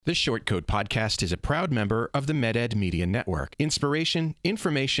The Short Code Podcast is a proud member of the MedEd Media Network. Inspiration,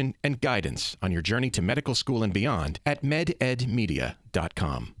 information, and guidance on your journey to medical school and beyond at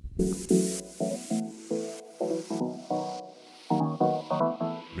mededmedia.com.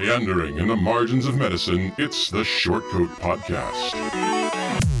 Meandering in the margins of medicine, it's the Short Code Podcast.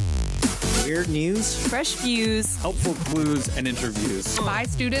 Weird news, fresh views, helpful clues, and interviews. by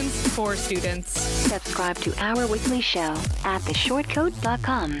students, for students. Subscribe to our weekly show at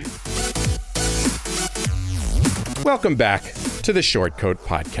theshortcode.com. Welcome back to the Short Code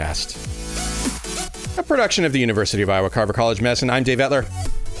Podcast, a production of the University of Iowa Carver College of Medicine. I'm Dave Etler.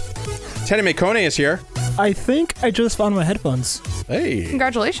 Teneme Kone is here. I think I just found my headphones. Hey.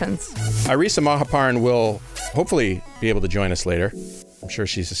 Congratulations. Arisa Mahaparan will hopefully be able to join us later. I'm sure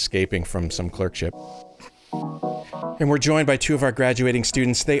she's escaping from some clerkship. And we're joined by two of our graduating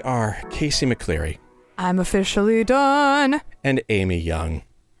students. They are Casey McCleary. I'm officially done. And Amy Young.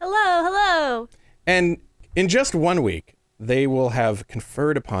 Hello. And in just 1 week, they will have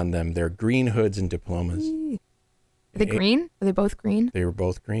conferred upon them their green hoods and diplomas. Are they green? Are they both green? They were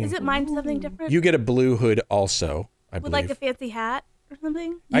both green. Is it mine something different? You get a blue hood also, I With believe. like a fancy hat or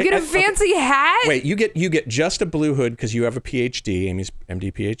something? You get a fancy hat? Wait, you get just a blue hood because you have a PhD. Amy's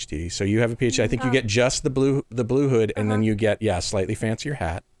MD PhD, so you have a PhD. I think you get just the blue hood, and then you get slightly fancier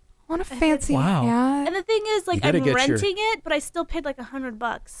hat. I want a fancy Wow. hat. And the thing is, like, gotta I'm get your- renting it, but I still paid like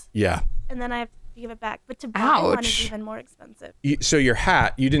 $100, Yeah. and then I have to give it back. But to buy one Ouch. is even more expensive. So your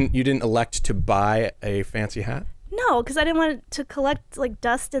hat, you didn't elect to buy a fancy hat? No, because I didn't want to collect like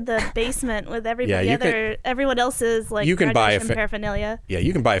dust in the basement with everybody you everyone else's like you can buy a graduation paraphernalia. Yeah,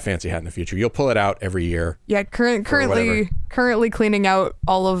 you can buy a fancy hat in the future. You'll pull it out every year. Yeah, currently cleaning out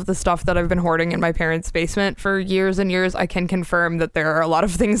all of the stuff that I've been hoarding in my parents' basement for years and years. I can confirm that there are a lot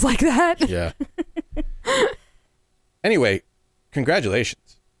of things like that. Yeah. Anyway,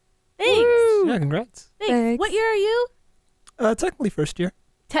 congratulations. Thanks. Yeah, congrats. Thanks. What year are you? Technically first year.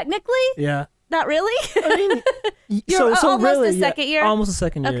 Technically? Yeah. Not really? I mean, You're almost really, a second year? Almost a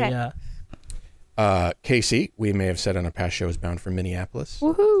second year, Okay. yeah. Casey, we may have said on a past show, is bound for Minneapolis to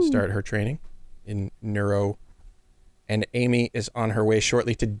Woohoo. start her training in neuro. And Amy is on her way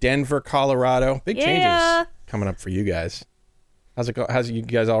shortly to Denver, Colorado. Big Yeah. changes coming up for you guys. How's it go? How's you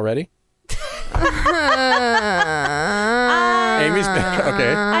guys all ready? Amy's been,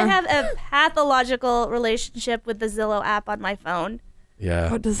 okay. I have a pathological relationship with the Zillow app on my phone.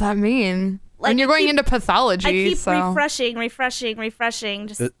 Yeah. What does that mean? Like, when you're I going keep- into pathology, I keep so refreshing.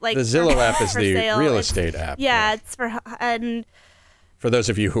 Just The like Zillow app is for the sale. real It's- estate app. Yeah, it's for and For those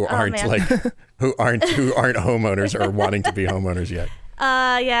of you who aren't man. like who aren't homeowners or wanting to be homeowners yet.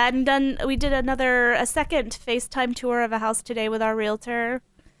 yeah, and then we did a second FaceTime tour of a house today with our realtor.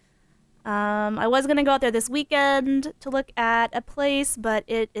 I was gonna go out there this weekend to look at a place, but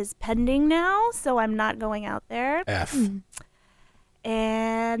it is pending now, so I'm not going out there. F.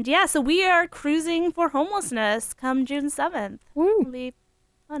 And yeah, so we are cruising for homelessness come June 7th. Woo. It'll be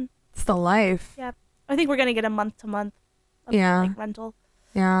fun. It's the life. Yeah, I think we're gonna get a month-to-month Yeah. like, rental.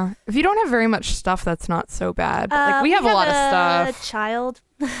 Yeah. If you don't have very much stuff, that's not so bad. But, like we have a lot of stuff. Child.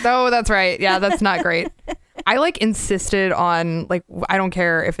 Oh, that's right. Yeah, that's not great. I like insisted on like I don't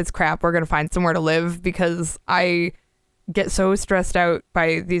care if it's crap, we're gonna find somewhere to live because I get so stressed out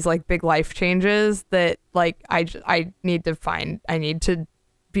by these like big life changes that like I need to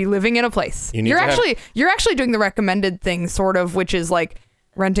be living in a place. You need to have- You're actually doing the recommended thing sort of, which is like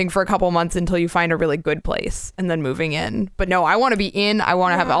renting for a couple months until you find a really good place and then moving in. But no, I want to be in. I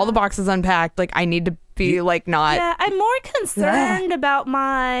want to have all the boxes unpacked. Like I need to be like not. Yeah, I'm more concerned about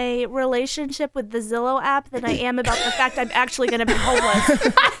my relationship with the Zillow app than I am about the fact I'm actually going to be homeless.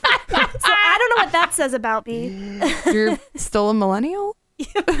 So I don't know what that says about me. You're still a millennial?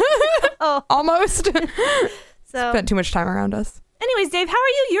 Oh. Almost. So, Spent too much time around us. anyways, Dave, how are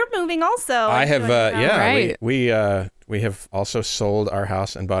you? You're moving also. I have Right. we have also sold our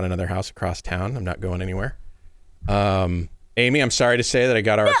house and bought another house across town. I'm not going anywhere. Amy, I'm sorry to say that I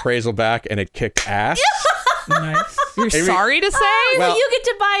got our appraisal back and it kicked ass. Nice. You're sorry to say? Well- So you get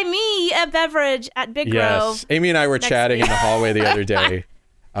to buy me a beverage at Big Grove. Yes. Amy and I were next chatting in week. the hallway the other day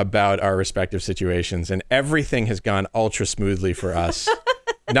about our respective situations, and everything has gone ultra smoothly for us.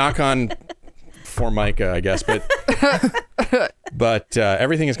 Knock on Formica, I guess, but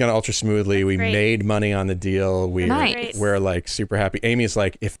everything has gone ultra smoothly. We Great. made money on the deal. Nice. We're like super happy. Amy's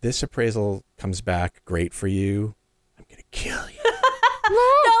like, if this appraisal comes back great for you, I'm gonna kill you. No,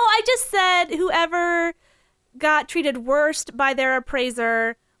 I just said whoever got treated worst by their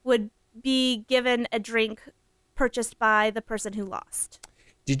appraiser would be given a drink purchased by the person who lost.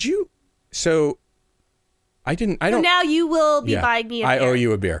 Did you? So I didn't. I So don't. now you will be yeah, buying me a I beer. owe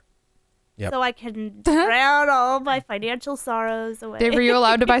you a beer. Yep. So I can drown all my financial sorrows away. Dave, are you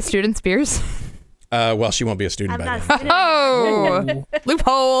allowed to buy students beers? Well, she won't be a student I'm by not then. a student. Oh,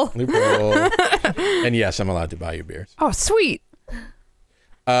 loophole. Loophole. And yes, I'm allowed to buy you beers. Oh, sweet.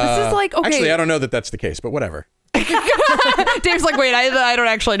 This is like, okay. Actually, I don't know that that's the case, but whatever. Dave's like, wait, I don't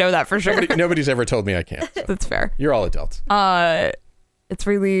actually know that for sure. Nobody's ever told me I can't. So. That's fair. You're all adults. It's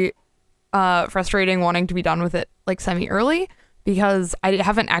really frustrating wanting to be done with it like semi-early because I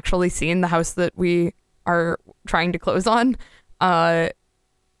haven't actually seen the house that we are trying to close on.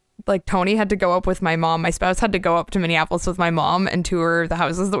 Like Tony had to go up with my mom. My spouse had to go up to Minneapolis with my mom and tour the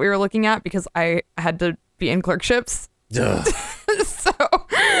houses that we were looking at because I had to be in clerkships. Ugh. So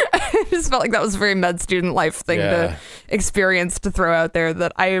I just felt like that was a very med student life thing to experience to throw out there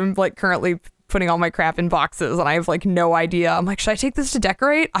that I am like currently putting all my crap in boxes and I have like no idea. I'm like, should I take this to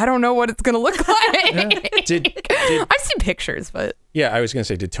decorate? I don't know what it's going to look like. I've seen pictures, but Yeah, I was going to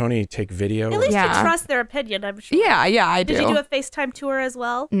say, did Tony take video? At least Yeah. you trust their opinion, I'm sure. yeah, I do. Did you do a FaceTime tour as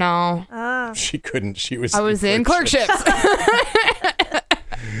well? No, She couldn't. She was. I was in clerkships.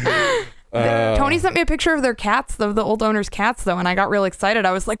 Tony sent me a picture of their cats, the old owner's cats, though, and I got real excited.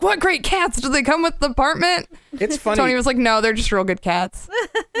 I was like, what great cats. Do they come with the apartment? It's funny. Tony was like, no, they're just real good cats.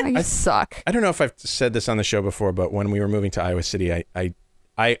 Oh, you suck. I don't know if I've said this on the show before, but when we were moving to Iowa City,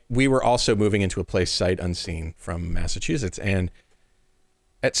 we were also moving into a place sight unseen from Massachusetts, and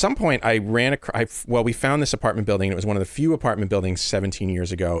at some point I ran we found this apartment building, and it was one of the few apartment buildings 17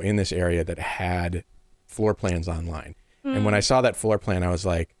 years ago in this area that had floor plans online. And when I saw that floor plan, I was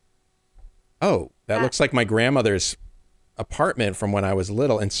like, oh, that looks like my grandmother's apartment from when I was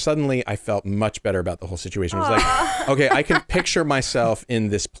little. And suddenly I felt much better about the whole situation. It was like, okay, I can picture myself in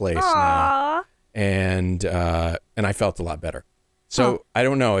this place now. Aw. And I felt a lot better. So I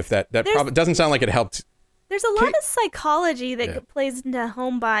don't know if that probably doesn't sound like it helped. There's a lot of psychology that plays into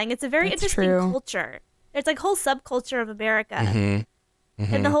home buying. It's a very That's interesting true. culture. It's like whole subculture of America. Mm-hmm.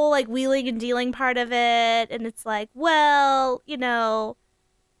 And the whole like wheeling and dealing part of it. And it's like, well,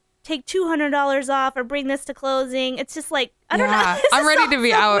 take $200 off or bring this to closing. It's just like, I don't know. It's I'm just ready to be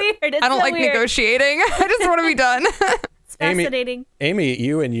so out. Weird. It's I don't so like weird. negotiating. I just want to be done. It's fascinating. Amy,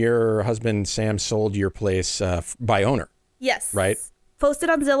 you and your husband Sam sold your place by owner. Yes. Right. Posted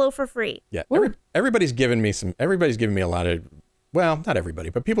on Zillow for free. Yeah. Everybody's given me a lot of, well, not everybody,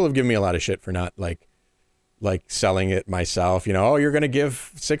 but people have given me a lot of shit for not like selling it myself. Oh, you're going to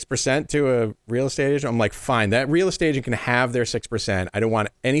give 6% to a real estate agent. I'm like, fine, that real estate agent can have their 6%. I don't want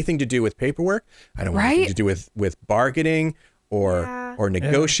anything to do with paperwork. I don't want anything to do with bargaining or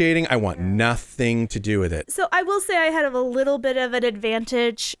negotiating. I want nothing to do with it. So I will say I had a little bit of an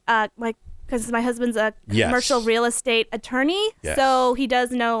advantage, because my husband's a commercial real estate attorney, so he does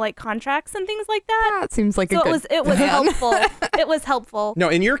know like contracts and things like that. That seems like So a good it was plan. helpful. It was helpful. No,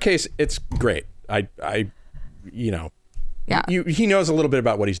 in your case, it's great. He knows a little bit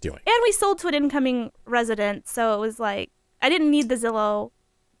about what he's doing. And we sold to an incoming resident, so it was like I didn't need the Zillow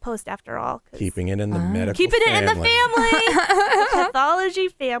post after all. Keeping it in the medical Keeping it in the family. family, the pathology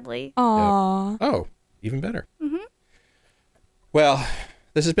family. Aw. Oh, even better. Mm-hmm. Well,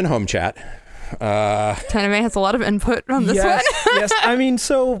 this has been Home Chat. Taname has a lot of input on this one. Yes. I mean,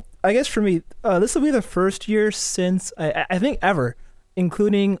 so I guess for me, this will be the first year since I think ever,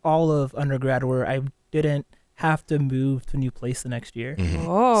 including all of undergrad, where I didn't have to move to a new place the next year.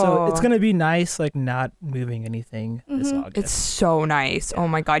 Oh. So it's gonna be nice, like not moving anything this August. It's so nice. Oh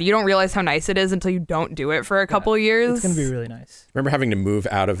my God. You don't realize how nice it is until you don't do it for a couple years. It's gonna be really nice. Remember having to move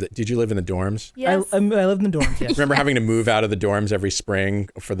out of did you live in the dorms? Yes. I lived in the dorms. Yes. Remember having to move out of the dorms every spring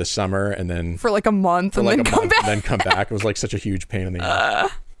for the summer and then for like a month and like then a come month back. and then come back? It was like such a huge pain in the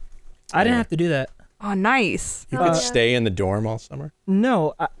ass. I didn't have to do that. Oh, nice. You could stay in the dorm all summer?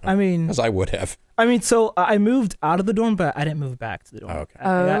 No, I mean, Because I would have. so I moved out of the dorm, but I didn't move back to the dorm. Oh, okay.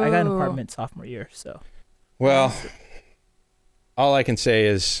 I got an apartment sophomore year, so. Well, all I can say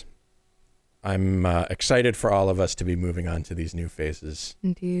is I'm excited for all of us to be moving on to these new phases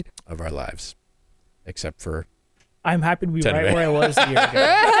Indeed. of our lives. Except for I'm happy to be Taname. right where I was a year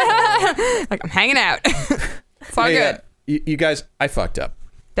ago. Like I'm hanging out. It's all Hey, good. you guys, I fucked up.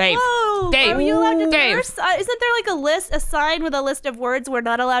 Dave. Whoa, Dave. are you allowed to Dave. curse? Isn't there like a sign with a list of words we're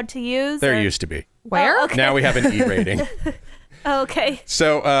not allowed to use? There or- used to be. Where? Oh, okay. Now we have an E rating. Oh, okay.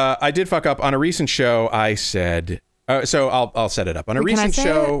 So I did fuck up on a recent show. I said, so I'll set it up. On a Wait, can I recent say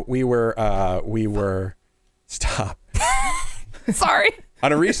show, we were stop. Sorry.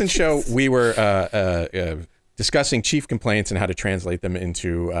 On a recent show, we were discussing chief complaints and how to translate them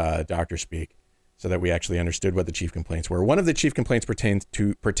into doctor speak, so that we actually understood what the chief complaints were. One of the chief complaints pertained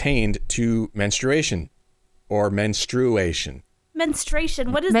to menstruation or menstruation?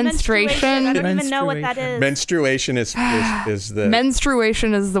 Menstruation. What is Menstruation? I don't even know what that is. Menstruation is the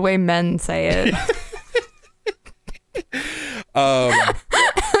Menstruation is the way men say it.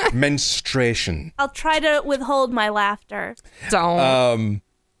 Menstruation. I'll try to withhold my laughter. Don't.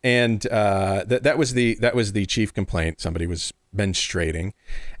 And that was the chief complaint. Somebody was menstruating,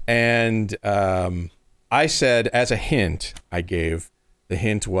 and I said, as a hint, the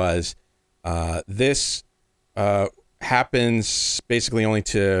hint was this happens basically only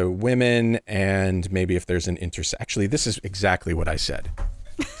to women, and maybe if there's an intersex. Actually, this is exactly what I said.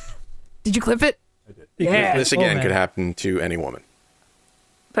 Did you clip it? Yeah. This again could happen to any woman.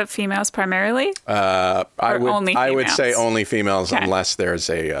 But females primarily? I would say females? only females, Okay. unless there's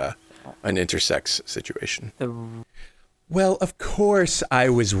an intersex situation. Well, of course I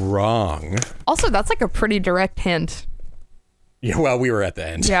was wrong. Also, that's like a pretty direct hint. Yeah, well, we were at the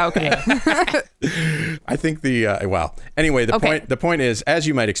end. Yeah, okay. I think anyway, the point is, as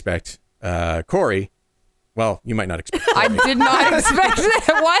you might expect, Corey, well, you might not expect Corey. I did not expect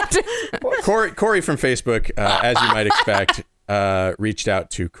that. What? Corey from Facebook, as you might expect, reached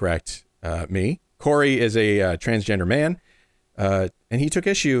out to correct me. Corey is a transgender man, and he took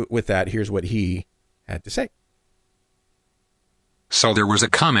issue with that. Here's what he had to say. So there was a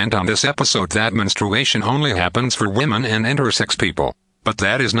comment on this episode that menstruation only happens for women and intersex people. But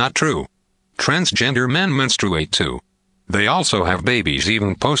that is not true. Transgender men menstruate too. They also have babies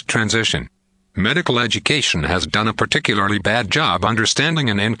even post-transition. Medical education has done a particularly bad job understanding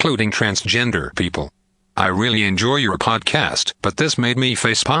and including transgender people. I really enjoy your podcast, but this made me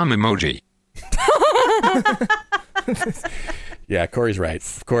facepalm emoji. Yeah, Corey's right.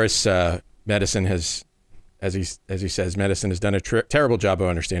 Of course, medicine has, as he says, medicine has done a terrible job of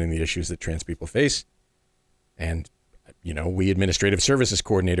understanding the issues that trans people face. And, we administrative services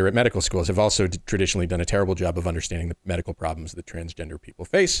coordinator at medical schools have also traditionally done a terrible job of understanding the medical problems that transgender people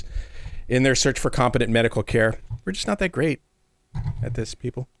face in their search for competent medical care. We're just not that great at this,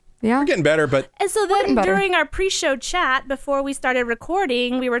 people. Yeah. We're getting better, but... And so then during our pre-show chat, before we started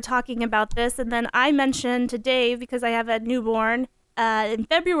recording, we were talking about this, and then I mentioned to Dave, because I have a newborn, in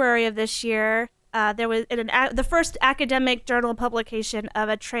February of this year, there was the first academic journal publication of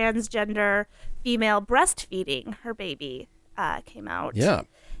a transgender female breastfeeding her baby came out. Yeah.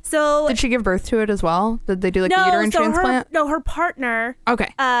 So did she give birth to it as well? Did they do like a uterine transplant? Her partner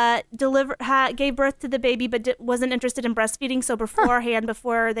gave birth to the baby, but wasn't interested in breastfeeding. So beforehand,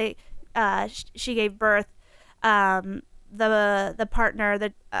 before she gave birth, the partner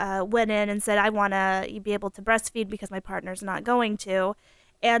that went in and said, I want to be able to breastfeed because my partner's not going to.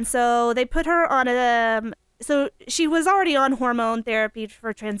 And so they put her on so she was already on hormone therapy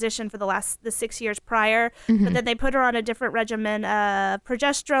for transition for the 6 years prior, but then they put her on a different regimen of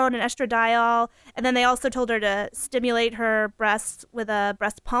progesterone and estradiol, and then they also told her to stimulate her breasts with a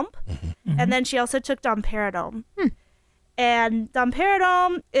breast pump, and then she also took domperidone. And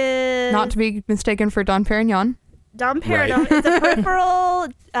domperidone is... Not to be mistaken for Dom Perignon. Domperidone is a peripheral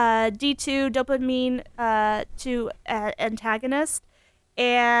D2 dopamine 2 antagonist,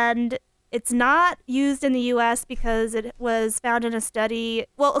 and it's not used in the U.S. because it was found in a study.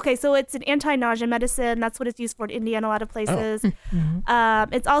 Well, okay, so it's an anti-nausea medicine. That's what it's used for in India and a lot of places.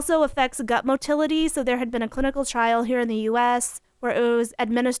 It also affects gut motility. So there had been a clinical trial here in the U.S. where it was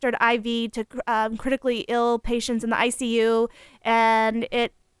administered IV to critically ill patients in the ICU, and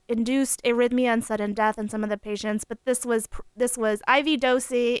it induced arrhythmia and sudden death in some of the patients. But this was IV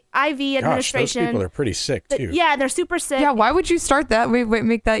dosing, IV administration. Gosh, those people are pretty sick too. Yeah, they're super sick. Yeah, why would you start that? Wait,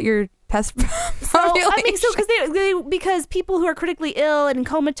 make that your test population. Because people who are critically ill and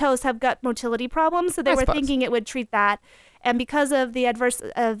comatose have gut motility problems, so they were thinking it would treat that. And because of the adverse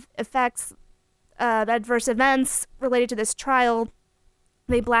events related to this trial,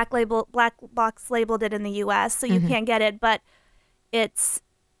 they black box labeled it in the U.S. so you can't get it. But it's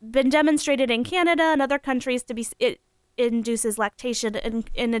been demonstrated in Canada and other countries to be it induces lactation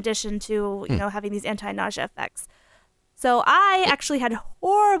in addition to having these anti-nausea effects. So I actually had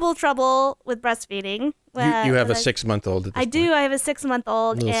horrible trouble with breastfeeding. You have a 6-month-old at this I do. I have a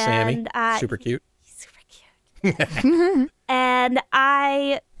 6-month-old. Little and Sammy. Super cute. Super cute. And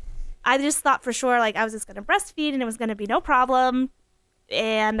I just thought for sure, like, I was just going to breastfeed and it was going to be no problem.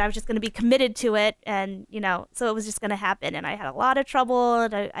 And I was just going to be committed to it. And, so it was just going to happen. And I had a lot of trouble.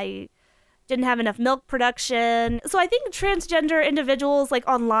 And I didn't have enough milk production. So I think transgender individuals, like,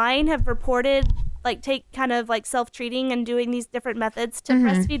 online have reported, like, take kind of like self-treating and doing these different methods to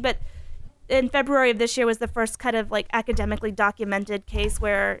breastfeed. But in February of this year was the first kind of like academically documented case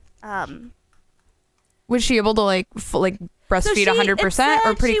where Was she able to breastfeed So 100%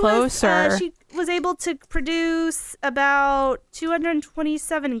 or pretty close? Or she was able to produce about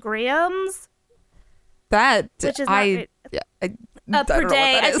 227 grams that which is not I don't per know what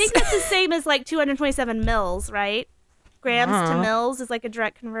day. that I is. think that's the same as like 227 mils, right? Grams to mils is like a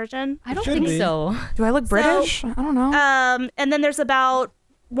direct conversion. I don't Should think be. so. Do I look British? I don't know. And then there's about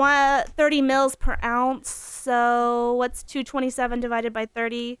 30 mils per ounce. So what's 227 divided by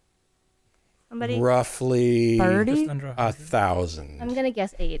 30? Somebody? Roughly 30? Just under 100. 1,000. I'm gonna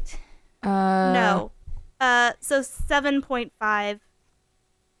guess 8. No. So 7.5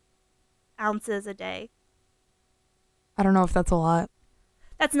 ounces a day. I don't know if that's a lot.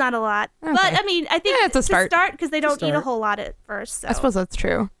 That's not a lot. Okay. But I mean, I think Yeah, it's a start. because they don't eat a start. whole lot at first. So. I suppose that's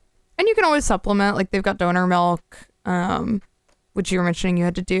true. And you can always supplement. Like they've got donor milk, which you were mentioning you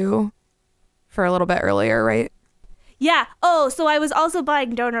had to do for a little bit earlier, right? Yeah. Oh, so I was also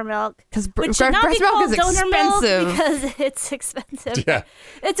buying donor milk. Because Which should not breast be milk called is donor milk expensive. because it's expensive. Yeah.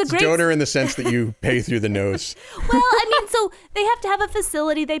 It's a great Donor in the sense that you pay through the nose. Well, I mean, so they have to have a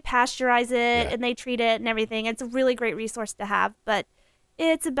facility, they pasteurize it Yeah. and they treat it and everything. It's a really great resource to have, but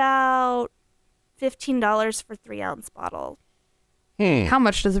it's about $15 for 3-ounce bottle. How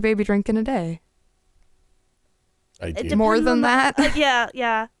much does a baby drink in a day? Idea. More than that? Yeah.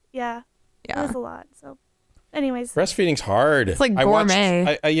 It Yeah. was a lot. So, anyways, Breastfeeding's hard. It's like I watched-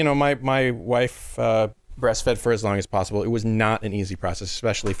 gourmet. my wife breastfed for as long as possible. It was not an easy process,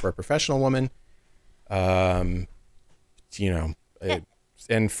 especially for a professional woman. And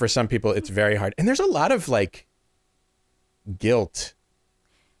for some people, it's very hard. And there's a lot of like guilt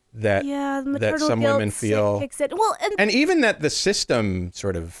that yeah, the that maternal some guilt women feel, kicks it. Well, and and even that the system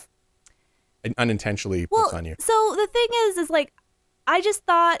sort of unintentionally puts on you. So the thing is like, I just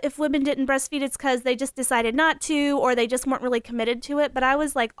thought if women didn't breastfeed, it's because they just decided not to, or they just weren't really committed to it. But I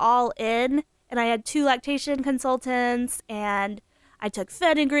was like all in, and I had 2 lactation consultants, and I took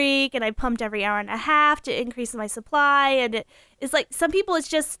fenugreek, and I pumped every hour and a half to increase my supply. And it's like some people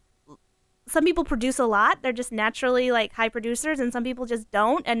produce a lot; they're just naturally like high producers, and some people just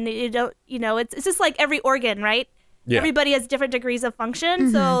don't. And you don't, it's just like every organ, right? Yeah. Everybody has different degrees of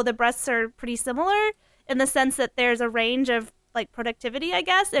function, so the breasts are pretty similar in the sense that there's a range of like productivity, I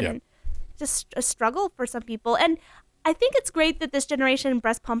guess, and just a struggle for some people. And I think it's great that this generation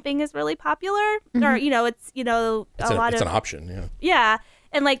breast pumping is really popular, or it's It's an option. Yeah. yeah.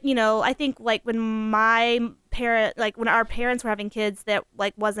 And like, I think like when when our parents were having kids, that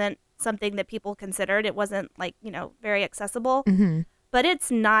like wasn't something that people considered. It wasn't like, very accessible, but it's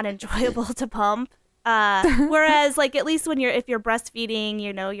not enjoyable to pump. Whereas like, at least if you're breastfeeding,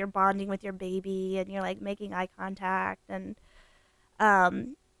 you're bonding with your baby and you're like making eye contact and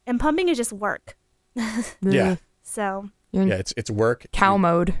pumping is just work. Yeah. So You're in Yeah. It's work. cow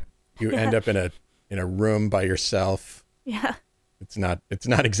mode. You end up in a room by yourself. yeah. It's not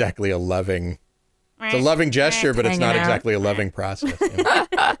exactly a loving. It's a loving gesture, but it's not Hanging out. exactly a loving process.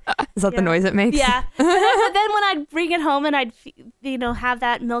 Is that the noise it makes? Yeah. But then when I'd bring it home and I'd, have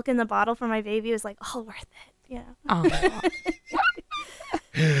that milk in the bottle for my baby, it was like, all worth it. Yeah. Oh.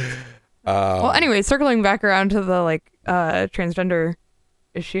 Well, anyway, circling back around to the transgender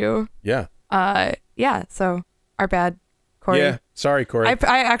issue. Yeah. Yeah. So our bad, Corey. Yeah. Sorry, Corey. I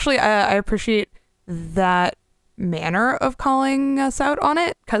actually I appreciate that manner of calling us out on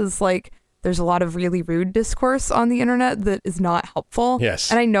it, because like there's a lot of really rude discourse on the internet that is not helpful.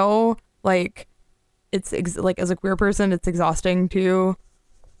 Yes. And I know like it's like as a queer person, it's exhausting to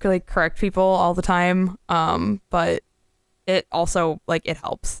like correct people all the time. But it also like it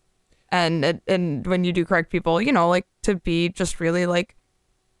helps. And when you do correct people, like to be just really like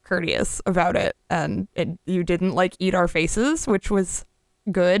courteous about it. And you didn't like eat our faces, which was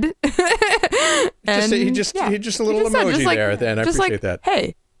good. He just a little said, emoji like, there, and I just appreciate like, that.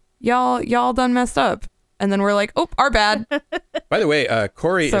 Hey, y'all done messed up. And then we're like, oh, our bad. By the way,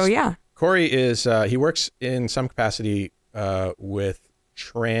 Corey is he works in some capacity with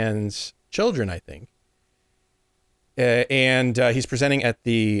trans children, I think. And he's presenting at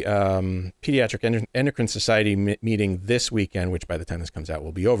the Pediatric Endocrine Society meeting this weekend, which by the time this comes out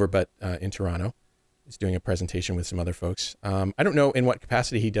will be over, but in Toronto. He's doing a presentation with some other folks. I don't know in what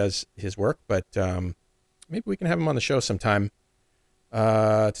capacity he does his work, but maybe we can have him on the show sometime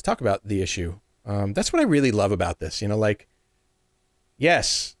to talk about the issue. That's what I really love about this.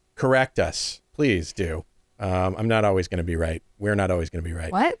 Yes, correct us. Please do. I'm not always going to be right. We're not always going to be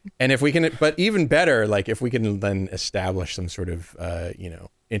right. What? And if we can, but even better, like if we can then establish some sort of,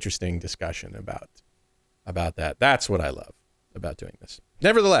 interesting discussion about that. That's what I love about doing this.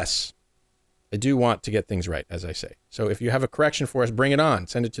 Nevertheless, I do want to get things right, as I say. So if you have a correction for us, bring it on.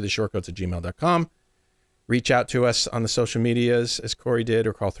 Send it to theshortcoats@gmail.com. reach out to us on the social medias as Corey did,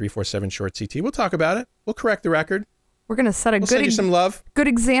 or call 347-SHORT-CT. We'll talk about it. We'll correct the record. We're going to set a We'll send you some love. good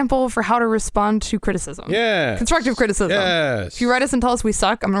example for how to respond to criticism. Yeah. Constructive criticism. Yes. If you write us and tell us we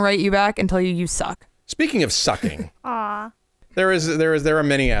suck, I'm going to write you back and tell you suck. Speaking of sucking, Aw. there are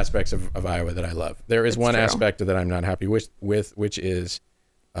many aspects of Iowa that I love. There is one true. aspect that I'm not happy with, which is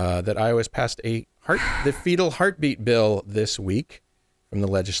that Iowa's passed the fetal heartbeat bill this week from the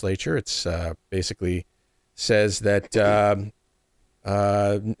legislature. It's basically says that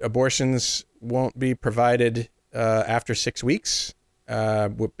abortions won't be provided after 6 weeks.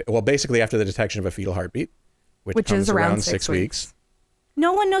 Well, basically after the detection of a fetal heartbeat, which is comes around 6 weeks.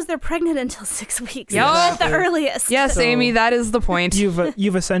 No one knows they're pregnant until 6 weeks. Yup. At the earliest. Yes, So- Amy, that is the point.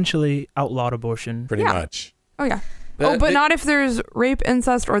 You've essentially outlawed abortion. Pretty much. Oh, yeah. But not if there's rape,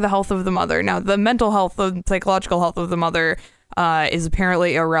 incest, or the health of the mother. Now, the mental health, the psychological health of the mother is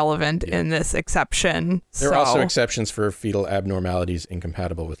apparently irrelevant in this exception. There are also exceptions for fetal abnormalities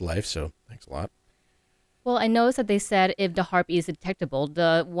incompatible with life, so thanks a lot. Well, I noticed that they said if the heartbeat is detectable,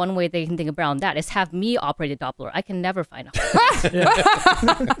 the one way they can think around that is have me operate a Doppler. I can never find a heartbeat.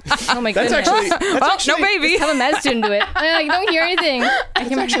 Oh my That's goodness. actually no baby. Have a med student do it. You don't hear anything.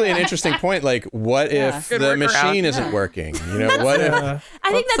 That's actually an interesting point. Like, what if Good the workaround. machine isn't working? You know, what if? I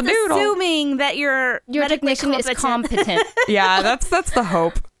think What's that's the noodle? assuming that your medically technician is competent. Yeah, that's the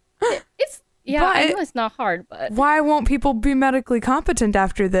hope. I But- know it's not hard, but Why won't people be medically competent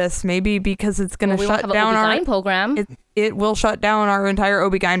after this? Maybe because it's going to we won't shut have down an our OB-GYN program. It will shut down our entire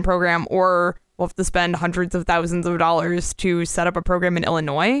OB-GYN program, or we'll have to spend hundreds of thousands of dollars to set up a program in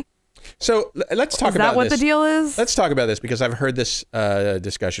Illinois. So let's talk Is about that what this. the deal is? Let's talk about this because I've heard this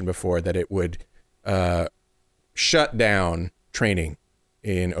discussion before that it would shut down training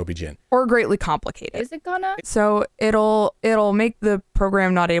in OB-GYN. Or greatly complicated. Is it gonna? So it'll make the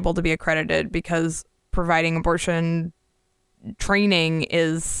program not able to be accredited because providing abortion training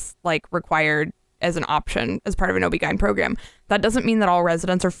is like required as an option as part of an OB-GYN program. That doesn't mean that all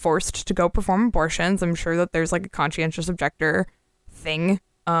residents are forced to go perform abortions. I'm sure that there's like a conscientious objector thing,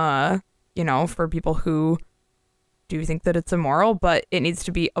 for people who do think that it's immoral, but it needs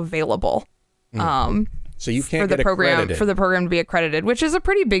to be available. So you can't for the get program accredited. for the program to be accredited, which is a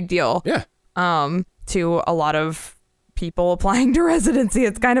pretty big deal. Yeah. To a lot of people applying to residency,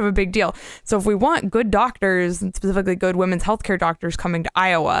 it's kind of a big deal. So if we want good doctors, and specifically good women's healthcare doctors coming to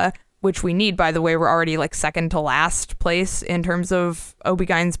Iowa, which we need, by the way, we're already like second to last place in terms of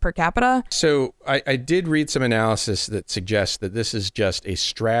OB-GYNs per capita. So I did read some analysis that suggests that this is just a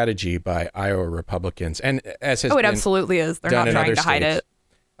strategy by Iowa Republicans, and as has Oh, it been absolutely is. They're done not in trying other to hide states,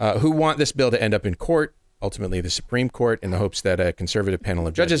 it. who want this bill to end up in court, ultimately the Supreme Court, in the hopes that a conservative panel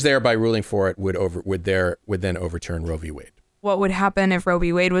of judges there, by ruling for it, would then overturn Roe v. Wade. What would happen if Roe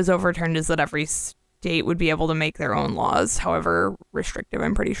v. Wade was overturned is that every state would be able to make their own laws, however restrictive,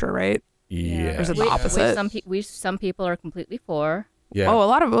 I'm pretty sure, right? Yeah. Or is it the opposite? Some people are completely for. Yeah. Oh, a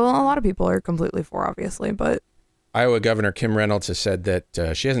lot of people are completely for, obviously, but Iowa Governor Kim Reynolds has said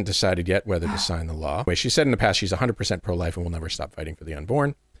that she hasn't decided yet whether to sign the law. She said in the past she's 100% pro-life and will never stop fighting for the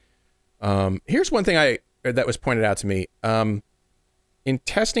unborn. Here's one thing that was pointed out to me. In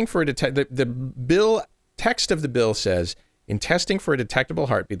testing for the bill text of the bill says, in testing for a detectable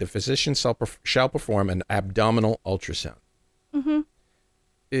heartbeat, the physician shall perform an abdominal ultrasound. Mm-hmm.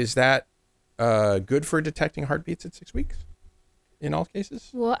 Is that good for detecting heartbeats at 6 weeks? In all cases?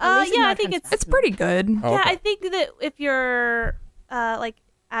 Well, I think it's pretty good. Oh, Yeah, okay. I think that if your like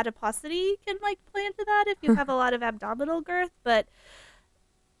adiposity can like play into that if you have a lot of abdominal girth, but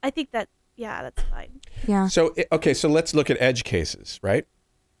I think that that's fine. Yeah. So so let's look at edge cases, right?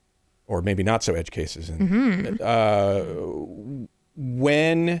 Or maybe not so edge cases. And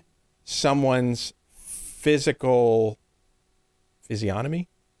when someone's physiognomy,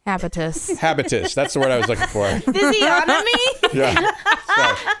 habitus. That's the word I was looking for. Physiognomy? Yeah.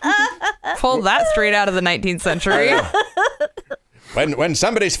 Sorry. Pulled that straight out of the 19th century. When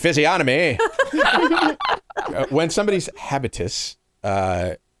somebody's physiognomy, when somebody's habitus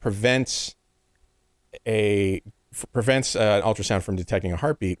prevents an ultrasound from detecting a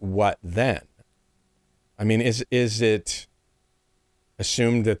heartbeat, what then? I mean, is it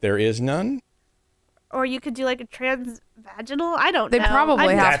assumed that there is none? Or you could do like a transvaginal. I don't They know.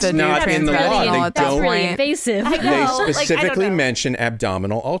 probably have to That's do not in the law. transvaginal They at that don't- really point. invasive. I They know. Like, I don't specifically know. mention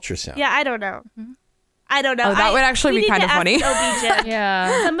abdominal ultrasound. Yeah, I don't know. I don't know. Oh, that would actually we be need kind to of ask funny. the OB-GYN.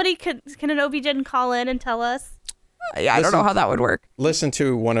 Yeah. Somebody can an OB-GYN call in and tell us? Yeah, I don't know how that would work. Listen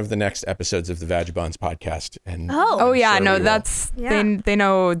to one of the next episodes of the Vagabonds podcast, and Oh yeah, sure no, we will. that's Yeah. they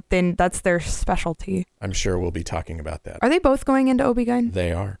know that's their specialty. I'm sure we'll be talking about that. Are they both going into OB-GYN?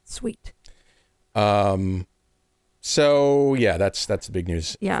 They are. Sweet. So yeah, that's the big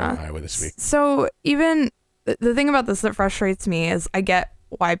news Yeah. from Iowa this week. So even the thing about this that frustrates me is I get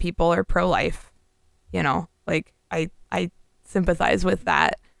why people are pro-life, you know, like I sympathize with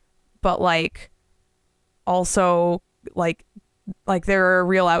that, but like also like there are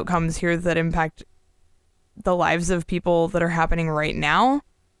real outcomes here that impact the lives of people that are happening right now,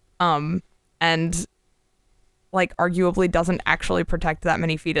 and like arguably doesn't actually protect that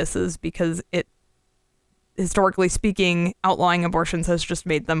many fetuses because it, historically speaking, outlawing abortions has just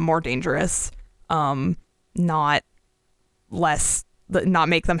made them more dangerous, not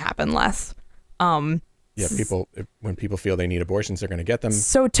make them happen less. Yeah, when people feel they need abortions, they're going to get them.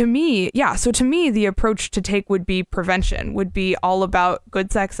 So to me, the approach to take would be prevention, would be all about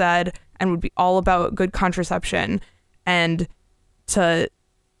good sex ed, and would be all about good contraception, and to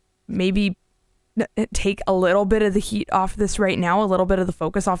maybe take a little bit of the heat off this right now, a little bit of the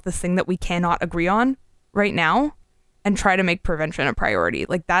focus off this thing that we cannot agree on right now, and try to make prevention a priority.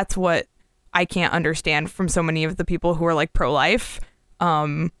 Like, that's what I can't understand from so many of the people who are like pro-life,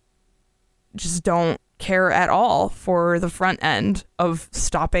 just don't care at all for the front end of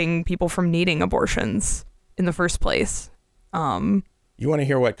stopping people from needing abortions in the first place. You want to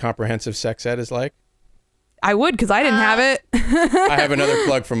hear what comprehensive sex ed is like? I would, because I didn't have it. I have another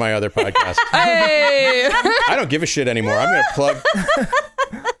plug for my other podcast. Hey! I don't give a shit anymore. I'm going to plug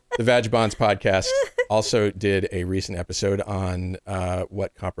the Vag Bonds podcast. Also did a recent episode on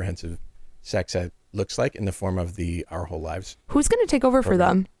what comprehensive sex ed looks like in the form of the Our Whole Lives. Who's going to take over for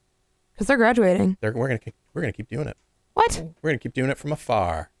them? Because they're graduating. We're gonna keep doing it. What? We're gonna keep doing it from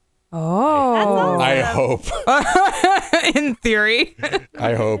afar. Oh. I hope. In theory.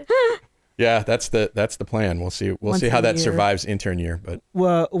 I hope. Yeah, that's the plan. We'll see. We'll see how that survives intern year. But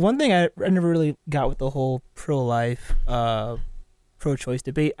well, one thing I never really got with the whole pro-life, pro-choice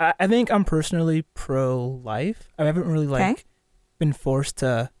debate. I think I'm personally pro-life. I haven't really been forced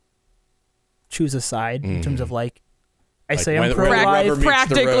to choose a side in terms of like. I say I'm pro-life.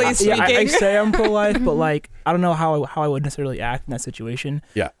 Practically speaking. Yeah, I say I'm pro-life, but like I don't know how I would necessarily act in that situation.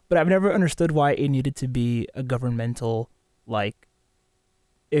 Yeah. But I've never understood why it needed to be a governmental like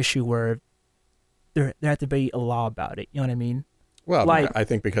issue where there had to be a law about it. You know what I mean? Well, like, I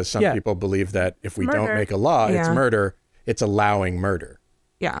think because some people believe that if we don't make a law, Yeah. it's murder. It's allowing murder.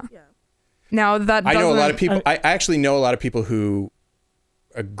 Yeah. Now that I know a lot of doesn't- people. I actually know a lot of people who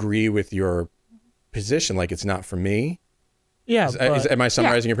agree with your position. Like, it's not for me. Yeah. Am I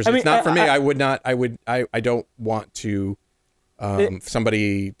summarizing your position? I mean, it's not for me. I would not. I don't want to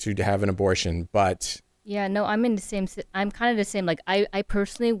somebody to have an abortion, but Yeah, no, I'm in the same. I'm kind of the same. Like, I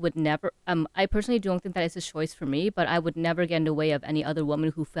personally would never. I personally don't think that it's a choice for me, but I would never get in the way of any other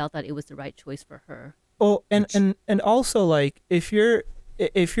woman who felt that it was the right choice for her. Oh, and also like if you're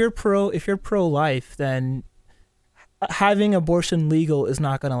pro-life, then having abortion legal is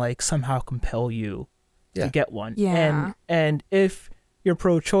not gonna like somehow compel you to get one. Yeah. And if you're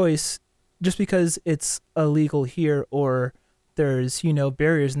pro-choice, just because it's illegal here or there's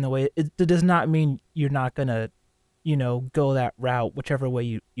barriers in the way, it does not mean you're not gonna go that route, whichever way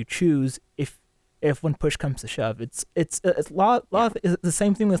you choose. If when push comes to shove, it's a lot of, it's the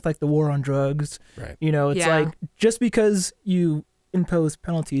same thing with like the war on drugs. Right. It's like just because you impose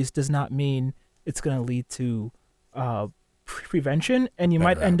penalties does not mean it's gonna lead to prevention, and you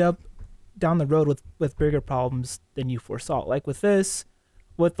might end up down the road with bigger problems than you foresaw. Like with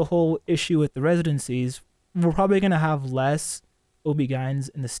the whole issue with the residencies, we're probably going to have less OB-GYNs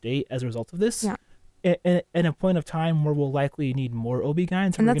in the state as a result of this. Yeah. In a point of time where we'll likely need more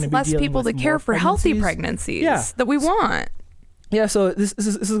OB-GYNs. And that's less people that care for healthy pregnancies that we want. Yeah, so this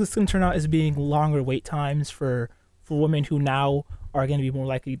is going to turn out as being longer wait times for women who now are going to be more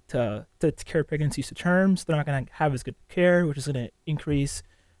likely to carry pregnancies to term. So they're not going to have as good care, which is going to increase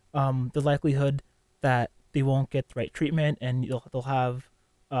the likelihood that they won't get the right treatment, and they'll have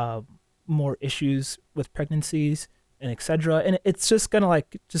more issues with pregnancies and etc. And it's just gonna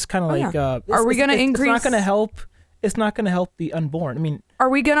are we gonna increase? It's not gonna help. It's not gonna help the unborn. I mean, are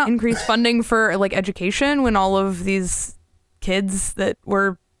we gonna increase funding for like education when all of these kids that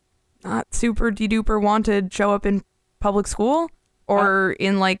were not super de-duper wanted show up in public school or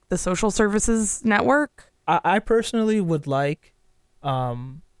in like the social services network? I personally would like,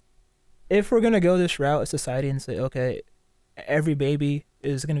 if we're gonna go this route as society and say, okay, every baby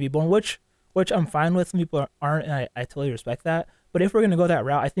is gonna be born, which I'm fine with. Some people aren't, and I totally respect that. But if we're gonna go that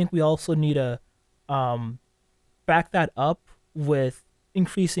route, I think we also need to back that up with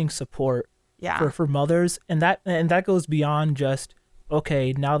increasing support for mothers, and that goes beyond just,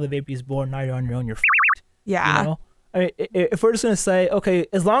 okay, now the baby's born, now you're on your own, you're f***ed. Yeah. I mean, if we're just gonna say, okay,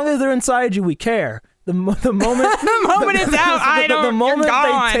 as long as they're inside you, we care. The moment the moment it's out, the moment you're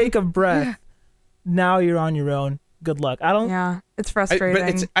gone. they take a breath, now you're on your own. Good luck. I don't. Yeah, it's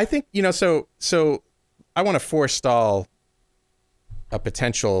frustrating. I think so I want to forestall a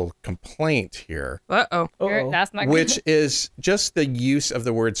potential complaint here, That's not which is just the use of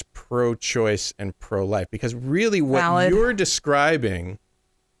the words pro-choice and pro-life, because really what Valid. you're describing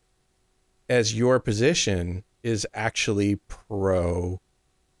as your position is actually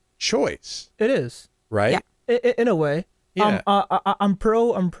pro-choice, It is, right? in a way. Yeah. I'm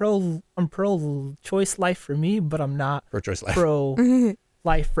pro choice life for me, but I'm not Pro-choice life. pro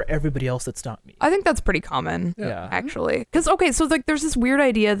life for everybody else that's not me. I think that's pretty common, Yeah. actually. Because, okay, so like there's this weird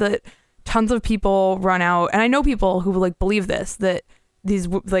idea that tons of people run out, and I know people who like believe this, that these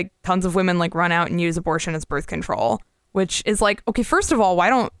like tons of women like run out and use abortion as birth control, which is like, okay, first of all, why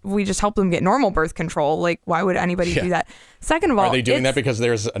don't we just help them get normal birth control? Like, why would anybody do that? Second of all, Are they doing that because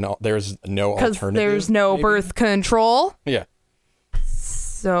there's no because alternative? there's no maybe? birth control? Yeah.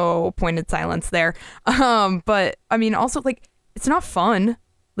 So pointed silence there. But I mean, also like it's not fun.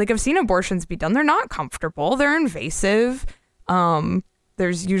 Like I've seen abortions be done. They're not comfortable. They're invasive. They're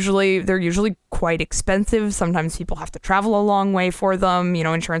usually quite expensive. Sometimes people have to travel a long way for them. You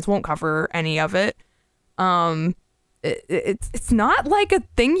know, insurance won't cover any of it. It's not like a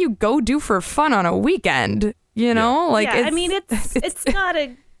thing you go do for fun on a weekend. You know, like yeah, I mean, it's not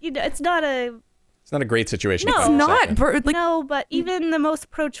a it's not a. It's not a great situation. No, to It's find not. yourself in. No, but even the most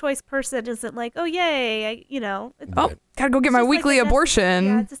pro-choice person isn't like, oh yay, Oh, gotta go get my just like weekly a abortion.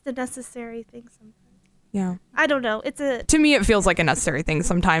 Yeah, it's just a necessary thing sometimes. Yeah. I don't know. To me, it feels like a necessary thing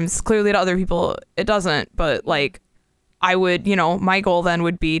sometimes. Clearly to other people, it doesn't. But like, I would, my goal then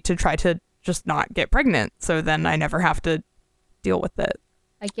would be to try to just not get pregnant. So then I never have to deal with it.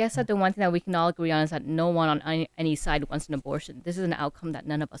 I guess that the one thing that we can all agree on is that no one on any side wants an abortion. This is an outcome that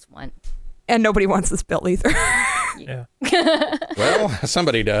none of us want. And nobody wants this bill either. Yeah. Well,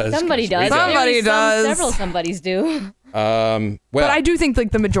 somebody does. Somebody does. Somebody Maybe does. Several somebodies do. Well, But I do think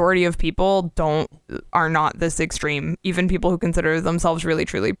like the majority of people are not this extreme. Even people who consider themselves really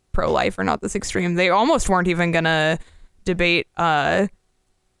truly pro-life are not this extreme. They almost weren't even gonna debate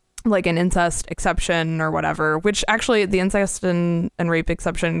like an incest exception or whatever, which actually the incest and rape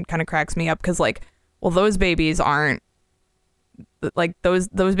exception kind of cracks me up because like, well, those babies aren't like those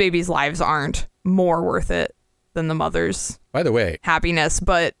babies' lives aren't more worth it than the mother's by the way, happiness,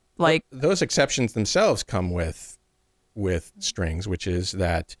 but like those exceptions themselves come with strings, which is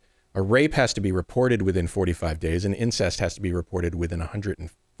that a rape has to be reported within 45 days and incest has to be reported within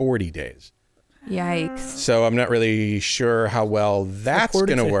 140 days. yikes. So I'm not really sure how well that's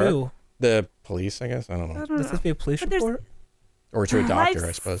Reported going to to work. who? The police, I guess. I don't know. Does this be a police But there's- report? Or to a doctor, Life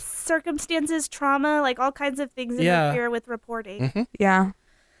I suppose. circumstances, trauma, like all kinds of things Yeah. interfere with reporting. Mm-hmm. Yeah,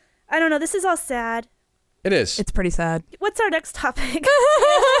 I don't know. This is all sad. It is. it's pretty sad. What's our next topic?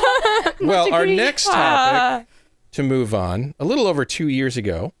 Well, our agree. next topic to move on, a little over 2 years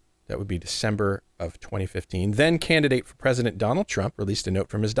ago, that would be December of 2015, then candidate for President Donald Trump released a note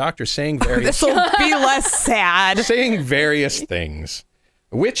from his doctor saying various This will be less sad. saying various things,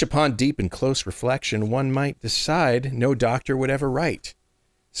 which upon deep and close reflection one might decide no doctor would ever write,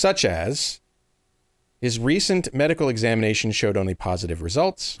 such as his recent medical examination showed only positive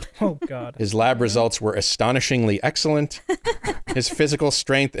results. Oh God. His lab results were astonishingly excellent. His physical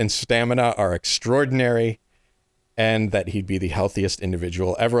strength and stamina are extraordinary, and that he'd be the healthiest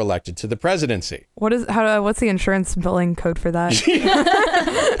individual ever elected to the presidency. What's the insurance billing code for that?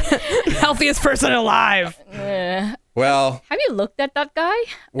 Healthiest person alive. Well, Have you looked at that guy?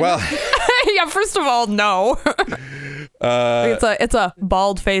 well, Yeah, first of all, no. It's a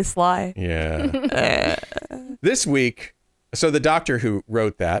bald-faced lie. yeah. This week, so the doctor who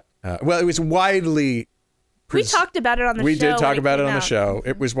wrote that, well, it was widely. We talked about it on the show. We did talk when about it came on the out. show.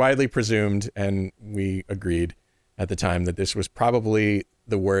 It was widely presumed, and we agreed at the time that this was probably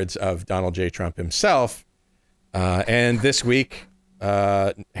the words of Donald J. Trump himself. And this week,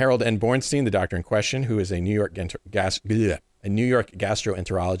 Harold N. Bornstein, the doctor in question, who is a New York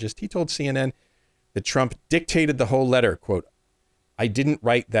gastroenterologist, he told CNN that Trump dictated the whole letter. Quote, "I didn't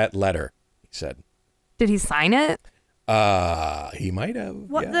write that letter," he said. Did he sign it? He might have.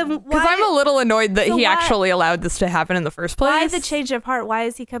 What yeah. Because I'm a little annoyed that So he why- actually allowed this to happen in the first place. Why the change of heart? Why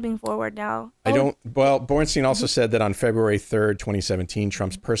is he coming forward now? I don't. Well, Bornstein also said that on February 3rd, 2017,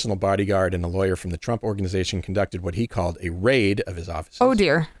 Trump's personal bodyguard and a lawyer from the Trump Organization conducted what he called a raid of his offices. Oh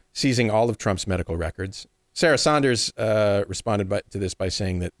dear. Seizing all of Trump's medical records. Sarah Saunders responded to this by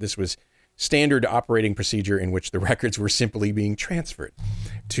saying that this was standard operating procedure in which the records were simply being transferred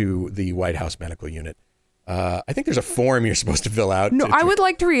to the White House medical unit. I think there's a form you're supposed to fill out. No, I would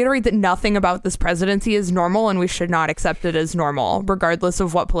like to reiterate that nothing about this presidency is normal, and we should not accept it as normal, regardless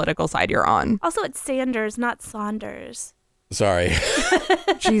of what political side you're on. Also, it's Sanders, not Saunders. Sorry.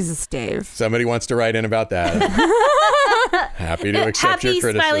 Jesus, Dave. Somebody wants to write in about that. Happy to accept your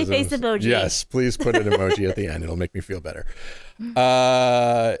criticisms. Happy smiley face emoji. Yes, please put an emoji at the end. It'll make me feel better.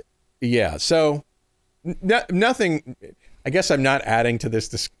 Yeah, so nothing. I guess I'm not adding to this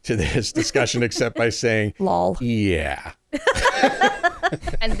discussion except by saying, lol. Yeah.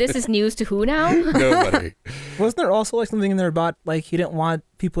 And this is news to who now? Nobody. Wasn't there also like something in there about like he didn't want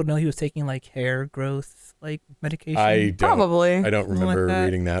people to know he was taking like hair growth like medication? I don't Something remember like that.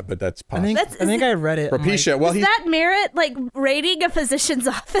 reading that, but that's possible. I think I read it. I'm Propecia, like, well, Does that merit like raiding a physician's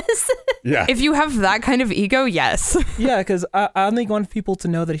office? yeah. If you have that kind of ego, yes. yeah, because I only want people to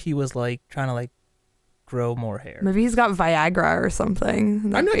know that he was like trying to like grow more hair. Maybe he's got Viagra or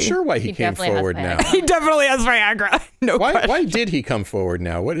something. I'm not sure why he came forward now. He definitely has Viagra. No question. Why did he come forward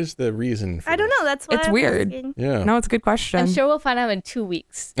now? What is the reason for I don't know. That's why It's I'm weird. asking. Yeah. No, it's a good question. I'm sure we'll find out in 2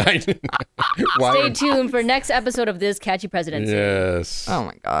 weeks. Why Stay tuned for next episode of This Catchy Presidency. Yes. Oh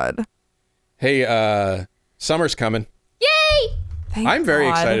my God. Hey, summer's coming. Yay! Thank I'm very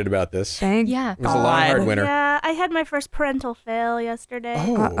God. excited about this. Thank Yeah. It was a long, hard winter. Yeah, I had my first parental fail yesterday.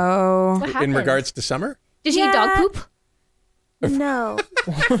 Oh. Uh-oh. What happened? In regards to summer? Did you eat dog poop? No.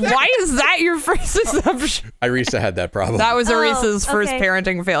 Why is that your first assumption? Irisa had that problem. That was Oh, Arisa's first okay.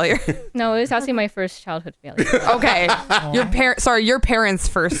 parenting failure. No, it was actually my first childhood failure. Okay. Your parents'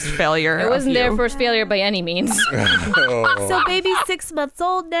 first failure. It of wasn't their you. first failure by any means. Oh. So baby's 6 months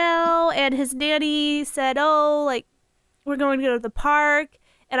old now, and his nanny said, "Oh, like we're going to go to the park."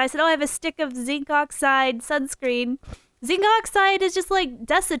 And I said, "Oh, I have a stick of zinc oxide sunscreen." Zinc oxide is just like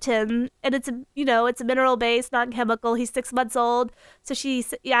Desitin, and it's a mineral based, non chemical. He's 6 months old, so she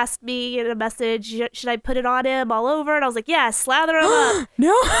asked me in a message, should I put it on him all over? And I was like, yeah, slather him up.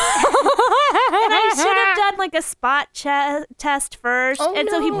 No. And I should have done like a spot test first, and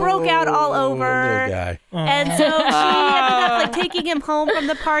so he broke out all over. Little guy. And so she ended up like taking him home from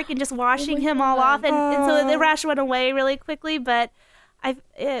the park and just washing him all off, and so the rash went away really quickly. But it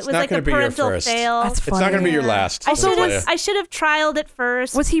was not like gonna a be your parental first. fail. That's It's not going to be your last. I I'll tell you. should have trialed it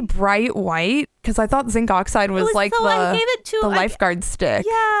first. Was he bright white? Because I thought zinc oxide was like so I the gave it to the I- lifeguard stick.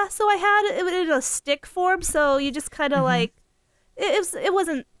 Yeah, so I had it in a stick form, so you just kind of like it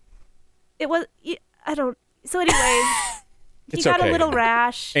wasn't. I don't. So anyways, he It's got okay. a little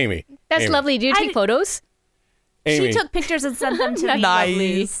rash. Amy. That's Amy. lovely. Do you take photos? Amy. She took pictures and sent them to me.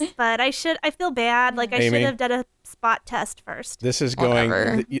 Nice. But I feel bad. Like I Amy. should have done a spot test first. This is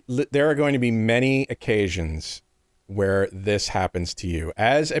Whatever. there are going to be many occasions where this happens to you.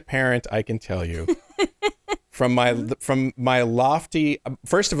 As a parent, I can tell you from my lofty,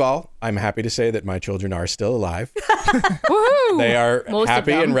 first of all, I'm happy to say that my children are still alive. Woohoo! They are Most of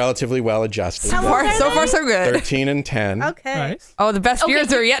happy them. and relatively well adjusted. How old are So they? far, so good. 13 and 10. Okay. Nice. Oh, the best Okay,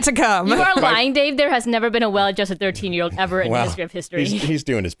 years are yet to come. You are lying, Dave. There has never been a well-adjusted 13-year-old ever in the Well, history of history. he's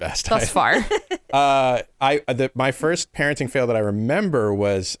doing his best. Thus far. My first parenting fail that I remember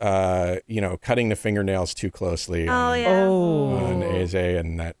was, cutting the fingernails too closely Oh on, yeah. on Aze,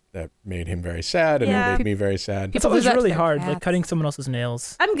 and that made him very sad, and Yeah. it made me very sad. It's always do that to really their hard, cats. like cutting someone else's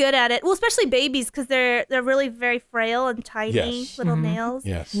nails. I'm good at it. Well, especially babies because they're really very frail and tiny Yes. little nails.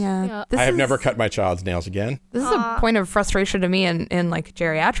 Yes. Yeah. Yeah. This I have is- never cut my child's nails again. This is a point of frustration to me in like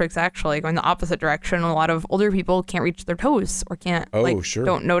geriatrics, actually, going the opposite direction. A lot of older people can't reach their toes or can't, Oh, sure.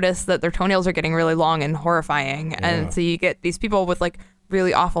 don't notice that their toenails are getting really long and horrifying. Yeah. And so you get these people with like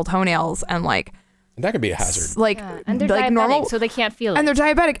really awful toenails and like, That could be a hazard. like, Yeah, and they're like diabetic, normal, so they can't feel it. and they're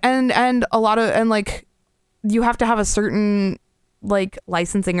diabetic and a lot of, and like, you have to have a certain like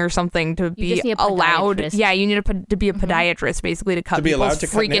licensing or something to be just need a allowed. podiatrist. Yeah, you need to be a podiatrist basically to cut To be people's allowed to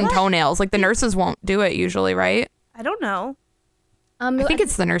cut freaking nails? toenails. Like the nurses won't do it usually, right? I don't know. I think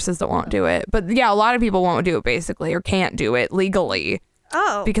it's the nurses that won't do it. But yeah, a lot of people won't do it basically or can't do it legally.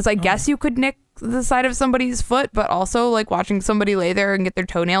 Oh. Because I guess you could nick the side of somebody's foot, but also like watching somebody lay there and get their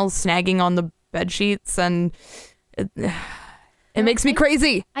toenails snagging on the bed sheets and it makes me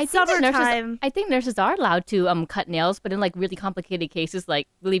crazy. I think Summertime. nurses are allowed to cut nails, but in like really complicated cases, like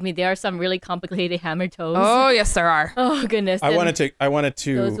believe me, there are some really complicated hammer toes. Oh, yes, there are. Oh, goodness. I then wanted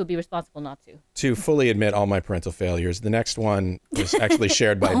those to will be responsible not to. fully admit all my parental failures. The next one was actually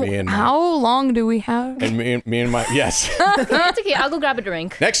shared by me and my, How long do we have? and me and my yes. It's okay. I'll go grab a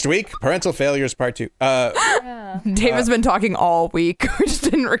drink. Next week, parental failures part 2. Dave has been talking all week. We just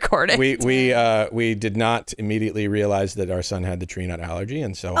didn't record it. We did not immediately realize that our son had the tree nut allergy,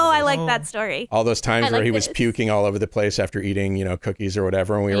 and so Oh, I like that story. all those times I where like he was this. puking all over the place after eating, cookies or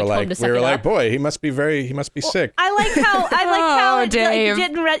whatever, and we And were you told him like, to suck it up? boy, he must be sick. I like how Oh, Dave.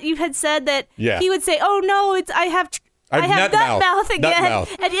 you had said that Yeah. he would say, "Oh no, I have nut mouth again," Nut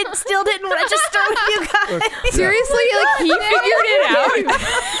mouth. and it still didn't register with you guys. Seriously, like he figured it out.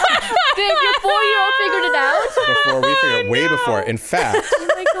 Dave, your 4-year-old figured it out. Before we figured, way before. In fact, Oh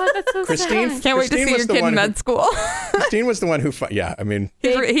my god, that's so Christine, sad. Can't wait to Christine see was your the kid in one med school. Christine was the one who,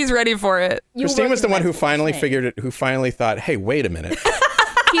 He's ready for it. You Christine work was the in one who med school, finally right? figured it, who finally thought, hey, wait a minute.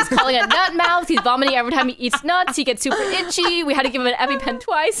 He's calling it nut mouth. He's vomiting every time he eats nuts. He gets super itchy. We had to give him an EpiPen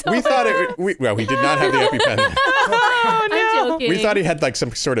twice. We thought he did not have the EpiPen. I'm joking. We thought he had like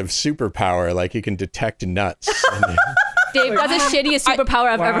some sort of superpower, like he can detect nuts. Dave, that's the shittiest superpower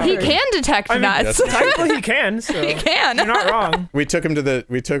I've ever He heard. can detect I mean, nuts. technically he can. So He can. You're not wrong. We took him to the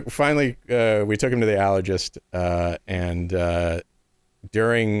allergist, and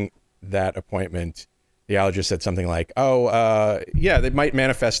during that appointment, the allergist said something like, it might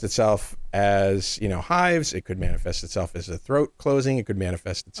manifest itself as, hives. It could manifest itself as a throat closing. It could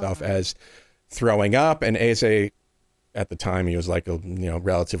manifest itself as throwing up. And Asa, at the time, he was like a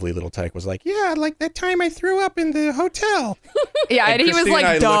relatively little tyke, was like, yeah, like that time I threw up in the hotel. Yeah, and he was Christine and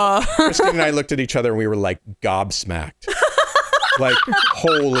I like, duh. Christine and I looked at each other and we were like gobsmacked. Like,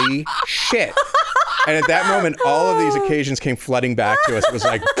 holy shit. And at that moment, all of these occasions came flooding back to us. It was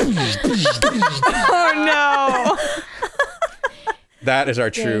like, Oh no. that is our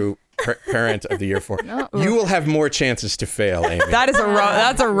true parent of the year for. You will have more chances to fail, Amy.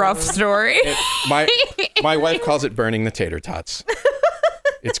 That's a rough story. My wife calls it burning the tater tots.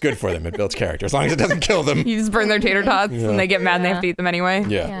 It's good for them. It builds character as long as it doesn't kill them. You just burn their tater tots and they get mad and they have to eat them anyway.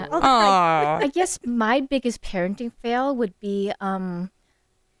 Yeah. Yeah. Aw. I guess my biggest parenting fail would be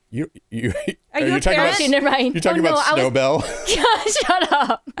You you talking a about parent? Never mind. you're talking Oh, no, about I was- Snowbell? Shut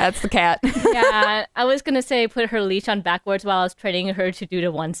up. That's the cat. Yeah, I was gonna say put her leash on backwards while I was training her to do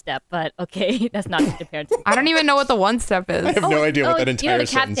the one step, but okay, that's not the parenting. I don't even know what the one step I is. have no idea what that the entire cat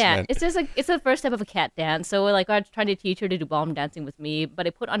sentence dance. meant. It's just like it's the first step of a cat dance. So like I was trying to teach her to do ballroom dancing with me, but I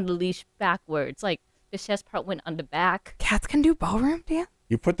put on the leash backwards. Like the chest part went on the back. Cats can do ballroom dance?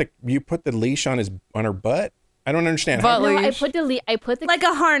 You put the leash on her butt? I don't understand. But- No, I leash. put the Like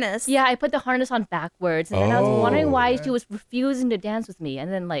a harness. yeah, I put the harness on backwards, and then I was wondering why Oh. she was refusing to dance with me,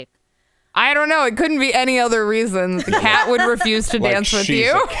 and then like I don't know. It couldn't be any other reason. The cat would refuse to Like dance with she's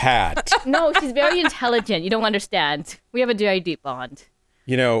you. a cat. no, she's very intelligent. You don't understand. We have a very deep bond.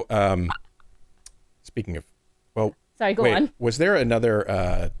 Speaking of, well, Sorry, go wait, on. was there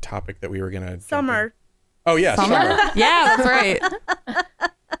another topic that we were going to Summer. Oh, yeah, summer. Yeah, that's right.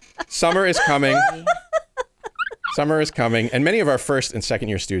 Summer is coming. Summer is coming. And many of our first and second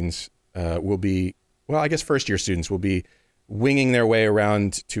year students will be, well, I guess first year students will be winging their way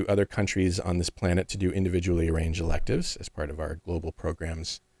around to other countries on this planet to do individually arranged electives as part of our global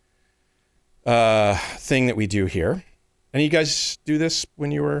programs thing that we do here. And you guys do this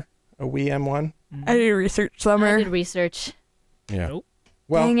when you were a wee M1? I did research I summer. did research. Yeah. Nope.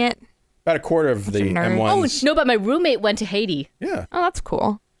 Well, Dang it. about a quarter of the a nerd. Oh M1s. no, but my roommate went to Haiti. Yeah. Oh, that's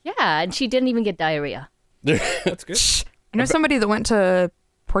cool. Yeah, and she didn't even get diarrhea. That's good. I know somebody that went to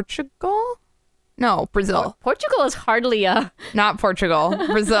Portugal? No, Brazil. Portugal is hardly a. Not Portugal.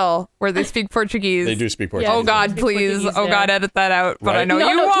 Brazil, where they speak Portuguese. They do speak Portuguese. Oh God, Speak please. Portuguese Oh there. God, edit that out. But I Right. know No,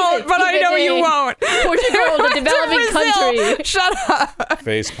 you no, keep won't. it, But keep I it know you in. won't. Portugal, the developing Brazil. country. Shut up.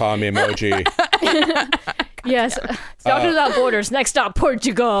 Face palm emoji. Yes. Doctors Without Borders. Next stop,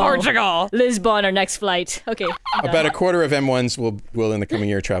 Portugal. Portugal. Lisbon, our next flight. Okay. I'm done. About a quarter of M1s will in the coming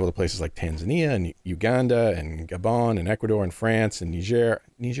year travel to places like Tanzania and Uganda and Gabon and Ecuador and France and Niger.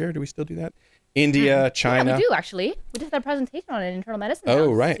 Niger, do we still do that? India, China. Yeah, we do actually. We just had a presentation on it in internal medicine. Oh,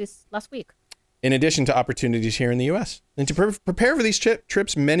 house right. This last week. In addition to opportunities here in the U.S. And to prepare for these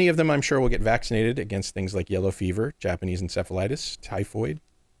trips, many of them I'm sure will get vaccinated against things like yellow fever, Japanese encephalitis, typhoid,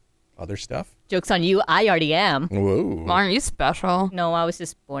 other stuff. Joke's on you. I already am. Whoa. Aren't you special? No, I was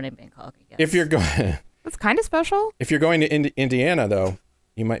just born in Bangkok, I guess. If you're going That's kind of special. if you're going to Indiana, though,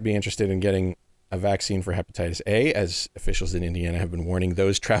 you might be interested in getting a vaccine for hepatitis A, as officials in Indiana have been warning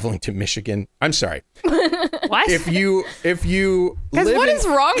those traveling to Michigan. I'm sorry. What? If you Guys, live what in, is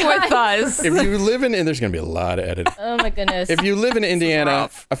wrong with us? if you live in, and there's going to be a lot of editing. Oh my goodness. If you live in Indiana,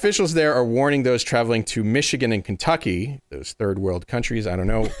 officials there are warning those traveling to Michigan and Kentucky, those third world countries, I don't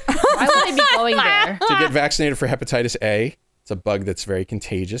know, Why would I be going there? to get vaccinated for hepatitis A. It's a bug that's very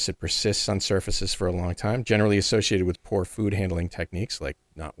contagious. It persists on surfaces for a long time, generally associated with poor food handling techniques like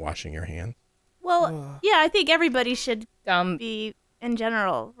not washing your hands. Well, yeah, I think everybody should Um, be in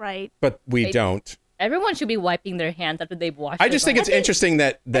general, right? But we I- don't. Everyone should be wiping their hands after they've washed. I just think it's interesting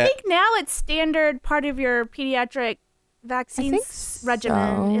that I think now it's standard part of your pediatric vaccines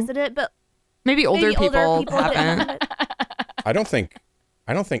regimen, isn't it? But maybe older people haven't. I don't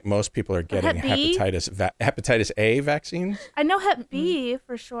think most people are getting Hep B? hepatitis A vaccines. I know Hep B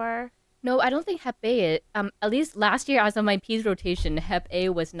for sure. No, I don't think Hep A. At least last year, as on my Peds rotation, Hep A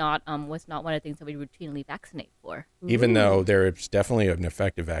was not one of the things that we routinely vaccinate for. Even though there's definitely an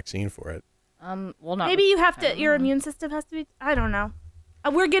effective vaccine for it. Well, not Maybe you have to. Your immune system has to be. I don't know.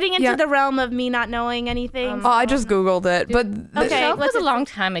 We're getting into the realm of me not knowing anything. I just Googled it, but that was a long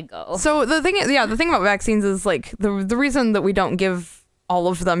time ago. So the thing about vaccines is like the reason that we don't give all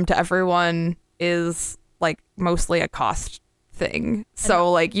of them to everyone is like mostly a cost thing.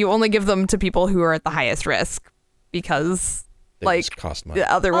 So like you only give them to people who are at the highest risk because They just cost money.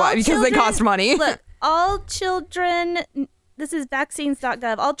 Otherwise, because they cost money. Look, all children. This is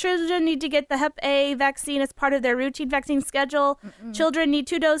vaccines.gov. All children need to get the Hep A vaccine as part of their routine vaccine schedule. Children need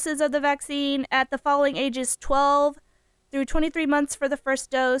 2 doses of the vaccine at the following ages: 12 through 23 months for the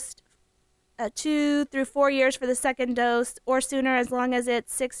first dose, 2 through 4 years for the second dose, or sooner as long as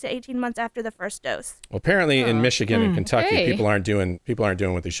it's 6 to 18 months after the first dose. Well, apparently in Michigan and Kentucky, Hey. people aren't doing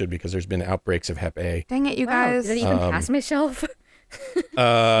what they should because there's been outbreaks of Hep A. Dang it, you Wow, guys. did it even pass my shelf?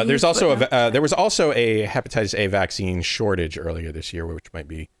 There was also a hepatitis A vaccine shortage earlier this year, which might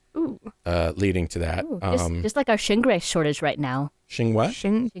be leading to that. Just like our Shingrix shortage right now. Shing what?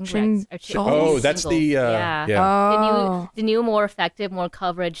 Shingrix. Oh, that's the yeah. The new, more effective, more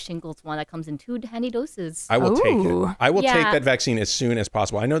coverage shingles one that comes in 2 handy doses. I will take Ooh. it. I will take Yeah. that vaccine as soon as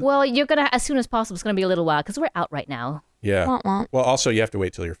possible. I know. Well, you're gonna as soon as possible. It's gonna be a little while because we're out right now. Yeah. Wah, wah. Well, also you have to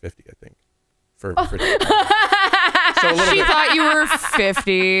wait till you're 50, I think. For so a little She bit, thought you were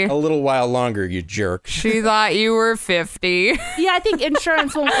 50. a little while longer, you jerk. She thought you were 50. Yeah, I think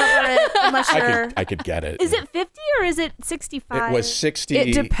insurance won't cover it unless you're. I could get it. Is it 50 or is it 65? It was 60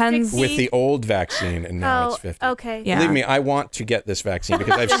 It depends. with the old vaccine, and now it's 50. Okay. Yeah. Believe me, I want to get this vaccine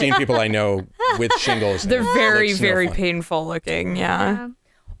because I've seen people I know with shingles. and They're it very, looks no very fun. painful looking. Yeah.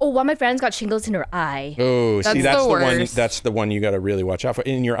 Oh, one of my friends got shingles in her eye. Oh, see, That's that's the the one. worst. That's the one you got to really watch out for.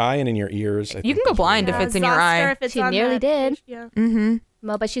 In your eye and in your ears. I You think can go is blind really if bad. it's in your Zoster eye. if it's She on nearly that did. page, Yeah. Mm-hmm.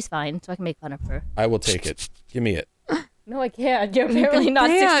 No, but she's fine, so I can make fun of her. I will take it. Give me it. No, I can't. You're apparently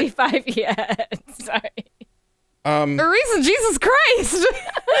not can't. 65 yet. Sorry. Reason, Jesus Christ.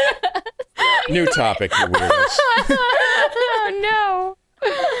 New topic, you weirdos. Oh, no.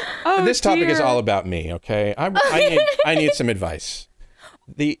 Oh, This topic is dear. all about me. Okay, I need some advice.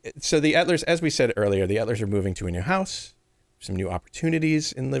 The Etlers, as we said earlier, the Etlers are moving to a new house. Some new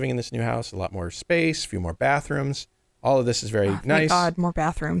opportunities in living in this new house. A lot more space, a few more bathrooms. All of this is very Thank nice. God, more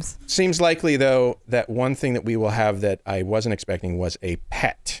bathrooms. Seems likely, though, that one thing that we will have that I wasn't expecting was a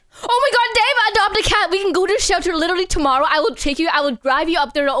pet. Oh my God, Dave, adopt a cat. We can go to the shelter literally tomorrow. I will take you. I will drive you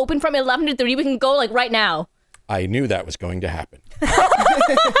up there to open from 11 to 3. We can go like right now. I knew that was going to happen.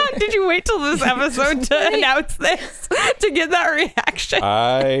 Did you wait till this episode to announce this to get that reaction?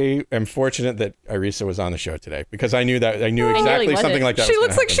 I am fortunate that Irisa was on the show today because I knew exactly really something wasn't. like that. She was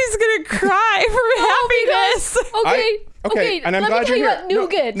looks gonna like she's gonna cry from happiness. Okay. and I'm let glad me tell you're you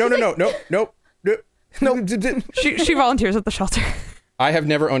here. about Nougat. No. She volunteers at the shelter. I have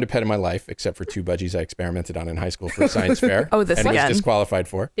never owned a pet in my life except for 2 budgies I experimented on in high school for a science fair. Oh, this and again. was disqualified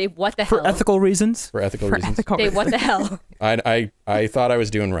for Dave, what the hell? For ethical reasons. for ethical reasons. Dave, what the hell? I thought I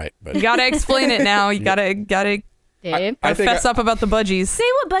was doing right, but You gotta explain it now. You gotta Dave? I think fess up about the budgies. Say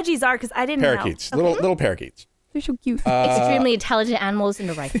what budgies are, because I didn't parakeets, know. little parakeets. They're so cute. Extremely intelligent animals in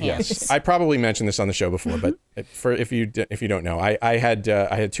the right hands. Yes, I probably mentioned this on the show before, but if you don't know, I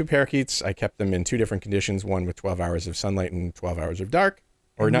had 2 parakeets. I kept them in 2 different conditions, one with 12 hours of sunlight and 12 hours of dark,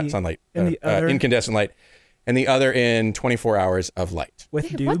 or And not the- sunlight, and the other? incandescent light, and the other in 24 hours of light. With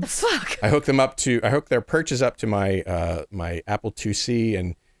Dave, what the dubs. fuck? I hooked their perches up to my my Apple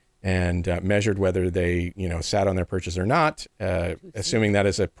IIc and measured whether they sat on their perches or not, assuming that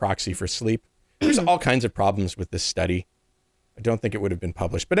is a proxy for sleep. There's all kinds of problems with this study. I don't think it would have been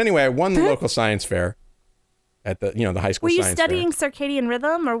published, but anyway, I won the local science fair at the the high school. Were you science studying fair. circadian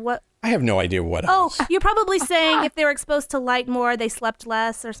rhythm or what? I have no idea what. Oh, you're probably saying if they were exposed to light more, they slept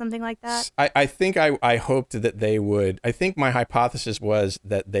less or something like that. I think I hoped that they would. I think my hypothesis was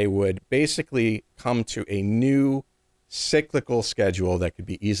that they would basically come to a new cyclical schedule that could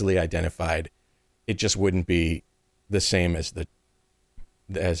be easily identified. It just wouldn't be the same as the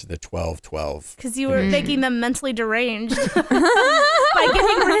 12-12. Because you were making them mentally deranged by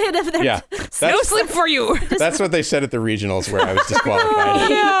getting rid of their Yeah, No sleep for you. that's what they said at the regionals where I was disqualified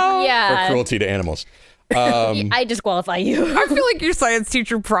Yeah. for cruelty to animals. I disqualify you. I feel like your science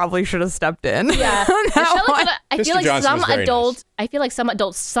teacher probably should have stepped in. Yeah, I Mr. feel like Johnson some was very adults. I feel like some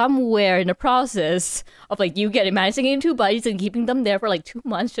adults somewhere in the process of like you getting managing in 2 buddies and keeping them there for like 2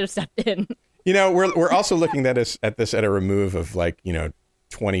 months should have stepped in. You know, we're also looking at this at a remove of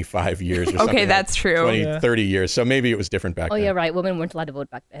 25 years or something. Okay, that's true. 20, 30 years. So maybe it was different back Oh then. yeah, right. Women weren't allowed to vote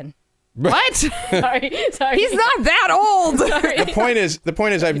back then. What? Sorry. He's not that old. Sorry. The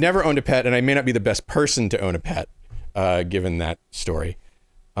point is I've never owned a pet, and I may not be the best person to own a pet, given that story.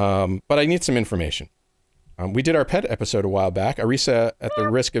 But I need some information. We did our pet episode a while back. Arisa, at the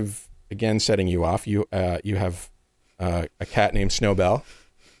risk of again setting you off, you have a cat named Snowbell,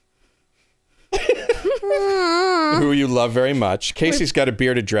 who you love very much. Casey's got a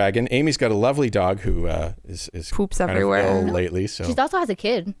bearded dragon. Amy's got a lovely dog who is Poops kind everywhere. of ill lately. So She also has a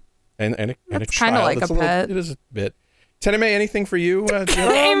kid. and a That's child. kinda like It's a pet. It is a bit. Teneme, anything for you?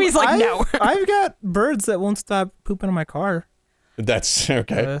 Amy's like, no. I've got birds that won't stop pooping in my car. That's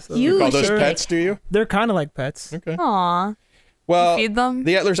okay. So You Call those should- pets, do you? they're kind of like pets. Okay. Aw. Well, feed them?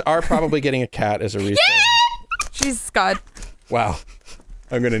 the Etlers are probably getting a cat as a reason. She's Scott. Wow.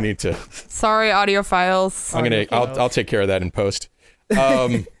 I'm gonna need to. Sorry, audiophiles. I'll take care of that in post.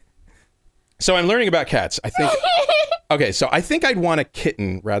 So I'm learning about cats. I think I'd want a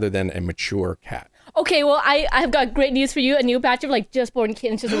kitten rather than a mature cat. Okay, well, I have got great news for you. A new batch of like just born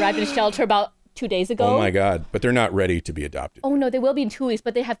kittens just arrived in a shelter about 2 days ago. Oh my God! But they're not ready to be adopted. Oh no, they will be in 2 weeks,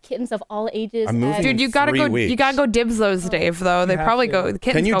 but they have kittens of all ages. I'm moving. Dude, you gotta 3 go. weeks. You gotta go dibs those, Dave. Though they have probably to. go. The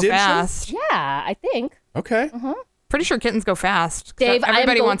kittens you go dibs them? fast. Yeah, I think. Okay. Pretty sure kittens go fast. Dave,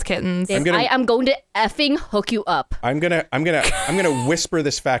 everybody wants kittens. Dave, gonna- I am going to effing hook you up. I'm gonna whisper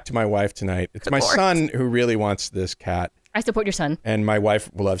this fact to my wife tonight. It's my Lord. son who really wants this cat, I support your son. and my wife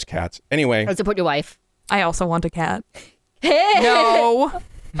loves cats. Anyway, I support your wife. I also want a cat. Hey! No,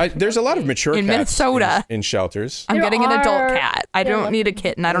 there's a lot of mature In cats Minnesota. in shelters. I'm There getting an adult are- cat. I there don't are- need a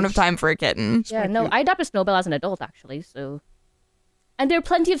kitten. I don't have time for a kitten. Yeah, no, I adopted Snowbell as an adult actually, so. And there are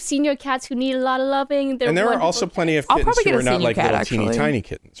plenty of senior cats who need a lot of loving. And there are wonderful also plenty of I'll kittens probably who get a are not senior like cat, little teeny actually. tiny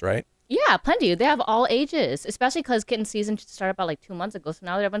kittens, right? Yeah, plenty. They have all ages, especially because kitten season started about like 2 months ago, so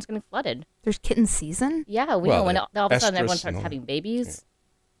now everyone's getting flooded. There's kitten season. Yeah, we Well, know when all of a sudden everyone estrus starts and having babies.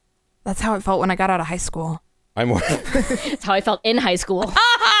 That's how it felt when I got out of high school. I'm That's how I felt in high school.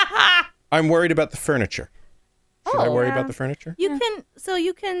 I'm worried about the furniture. Should I Oh. worry Yeah. about the furniture? You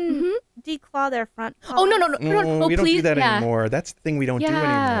can declaw their front paws. Oh no, no, no, No, no, no! we don't please, do that yeah. anymore. That's the thing we don't do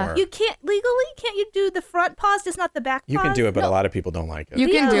Yeah. anymore. You can't you do the front paws, just not the back paws? You can do it, but No. a lot of people don't like it. You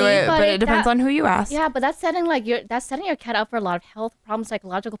can do Legally, it, but but it depends that- on who you ask. Yeah, but that's setting your cat up for a lot of health problems,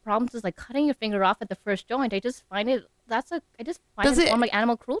 psychological problems. Is like cutting your finger off at the first joint. I just find it Does a it- form of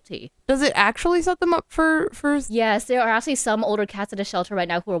animal cruelty. Does it actually set them up for? Yes, there are actually some older cats at a shelter right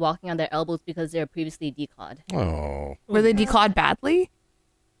now who are walking on their elbows because they're previously declawed. Oh. Were they declawed badly?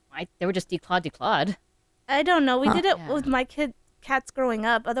 They were just declawed. I don't know. We did it Yeah. with my cats growing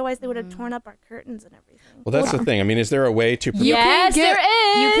up. Otherwise, they would have torn up our curtains and everything. Well, that's the thing. I mean, is there a way to... Yes, there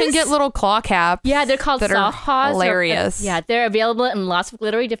is. You can get little claw caps. Yeah, they're called that soft are paws. hilarious. Yeah, they're available in lots of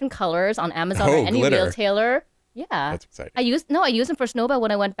glittery different colors on Amazon Oh, or any glitter. retailer. Yeah, That's exciting. I used them for Snowbell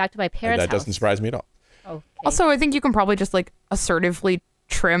when I went back to my parents' That doesn't house. surprise me at all. Okay. Also, I think you can probably just like assertively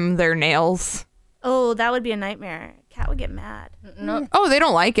trim their nails. Oh, that would be a nightmare. Cat would get mad. no, Oh, they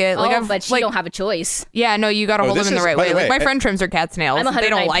don't like it. Like, but she don't have a choice. Yeah, no, you gotta Oh, hold them this in the is- right by way. the Like way, my I- friend trims her cat's nails. I'm They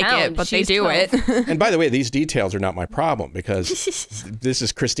don't 109 like it, pounds. but She's they do 12. it. And by the way, these details are not my problem because this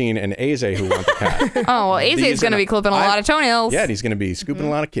is Christine and Aze who want the cat. Oh well, AZ These is are gonna not- be clipping a lot of toenails. Yeah, and he's going to be scooping a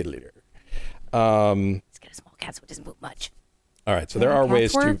lot of kid litter. Let's get a small cat so it doesn't move much. All right, so there are cats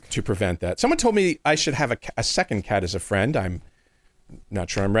ways work? to prevent that. Someone told me I should have a second cat as a friend. I'm not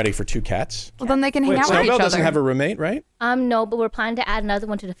sure I'm ready for 2 cats. Well, then they can hang out with Snowbell each doesn't other. have a roommate, right? No, but we're planning to add another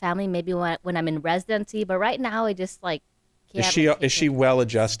one to the family maybe when I'm in residency. But right now, I just like. Is can't she is she well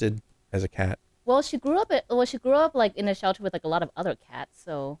adjusted as a cat? Well, she grew up like in a shelter with like a lot of other cats.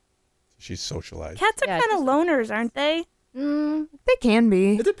 So. She's socialized. Cats are Yeah, kind of loners, aren't they? They can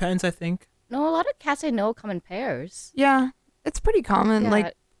be. It depends, I think. No, a lot of cats I know come in pairs. Yeah, it's pretty common. Yeah.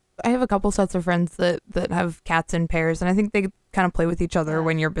 Like I have a couple sets of friends that have cats in pairs, and I think they kind of play with each other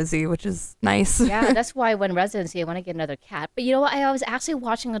when you're busy, which is nice. Yeah, that's why when residency, I want to get another cat. But you know what? I was actually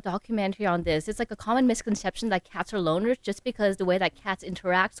watching a documentary on this. It's like a common misconception that cats are loners just because the way that cats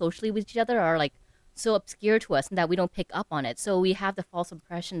interact socially with each other are like so obscure to us and that we don't pick up on it. So we have the false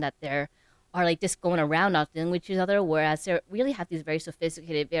impression that they're are like just going around not dealing with each other, whereas they really have these very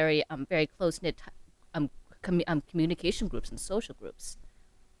sophisticated, very close knit communication groups and social groups.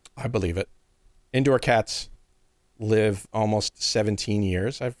 I believe it. Indoor cats live almost 17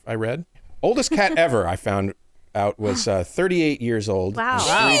 years. I read. Oldest cat ever, I found out, was 38 years old. Wow.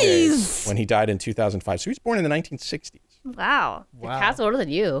 in 3 days when he died in 2005. So he was born in the 1960s. Wow. The cat's older than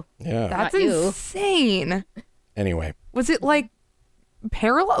you. Yeah. That's Not you. insane. Anyway. Was it like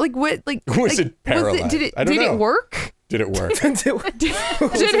paralyzed? Like what? Like Was it paralyzed? Did it? I don't Did know. it work? Did it work? Did it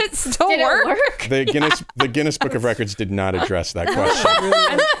still Did work? it work? The Guinness Book of Records did not address that question.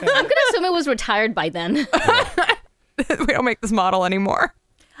 I'm gonna assume it was retired by then. We don't make this model anymore.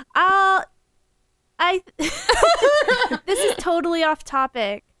 This is totally off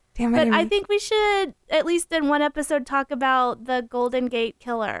topic. Damn it. But Amy. I think we should, at least in one episode, talk about the Golden Gate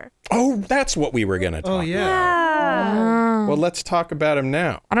Killer. Oh, that's what we were going to talk about. Yeah. Well, let's talk about him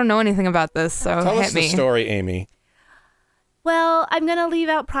now. I don't know anything about this, so Tell hit us me. the story, Amy. Well, I'm going to leave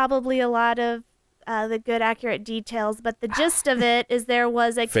out probably a lot of the good, accurate details, but the gist of it is there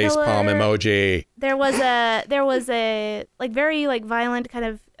was a Face killer. palm emoji. There was a like very like violent kind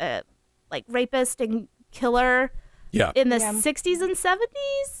of like rapist and killer Yeah. in the 60s and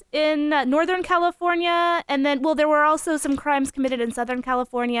 70s in Northern California. And then, well, there were also some crimes committed in Southern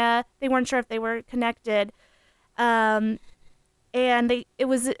California. They weren't sure if they were connected. And it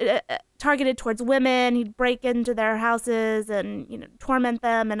was targeted towards women. He'd break into their houses and, torment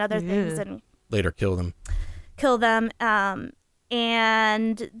them and other things and Later kill them. kill them.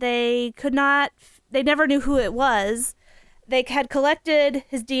 And they never knew who it was. They had collected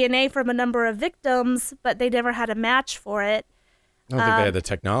his DNA from a number of victims, but they never had a match for it. I don't think they had the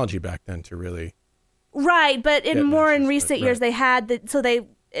technology back then to really. Right, but in recent years right. they had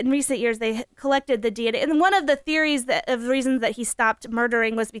in recent years they collected the DNA. And one of the theories of reasons that he stopped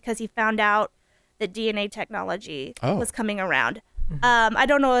murdering was because he found out that DNA technology was coming around. I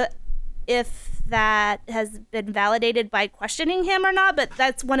don't know if that has been validated by questioning him or not, but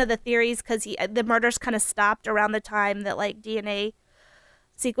that's one of the theories because the murders kind of stopped around the time that like DNA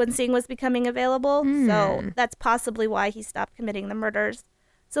sequencing was becoming available. So that's possibly why he stopped committing the murders.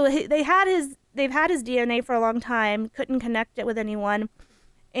 So they've had his DNA for a long time, couldn't connect it with anyone,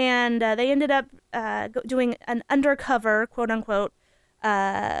 and they ended up doing an undercover, quote unquote,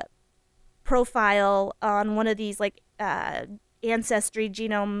 profile on one of these like ancestry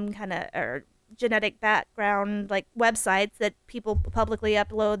genome kind of or genetic background like websites that people publicly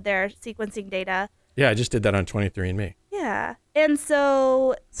upload their sequencing data. Yeah, I just did that on 23andMe. Yeah, and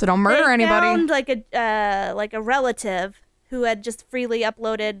so don't murder they anybody. Found like a relative who had just freely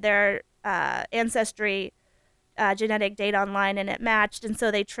uploaded their ancestry genetic data online, and it matched, and so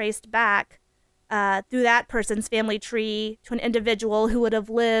they traced back through that person's family tree to an individual who would have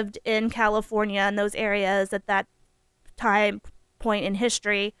lived in California in those areas at that time point in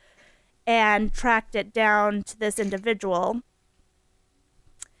history, and tracked it down to this individual.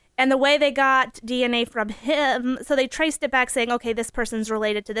 And the way they got DNA from him, so they traced it back saying, okay, this person's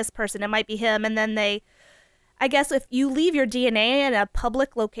related to this person, it might be him. And then I guess if you leave your DNA in a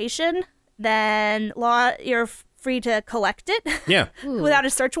public location, then you're free to collect it without a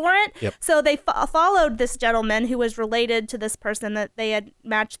search warrant. Yep. So they followed this gentleman who was related to this person that they had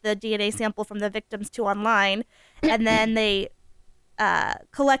matched the DNA sample from the victims to online. And then they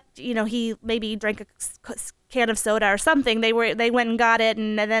collect, he maybe drank a can of soda or something. They went and got it,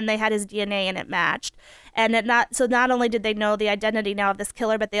 and then they had his DNA and it matched. And not only did they know the identity now of this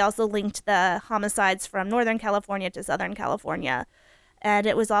killer, but they also linked the homicides from Northern California to Southern California. And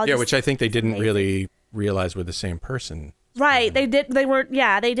it was all which I think they didn't really realize were the same person. Right. They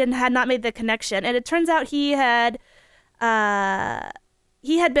had not made the connection. And it turns out he had fought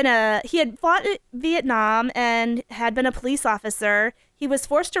in Vietnam and had been a police officer. He was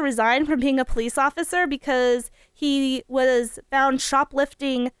forced to resign from being a police officer because he was found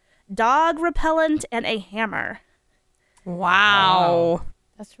shoplifting dog repellent and a hammer. Wow.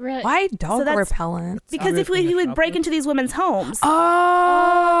 That's right. Why dog repellent? Because he would break into these women's homes. Oh.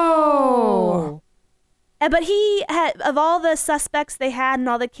 But he had, of all the suspects they had and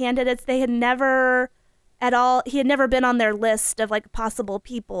all the candidates, he had never been on their list of like possible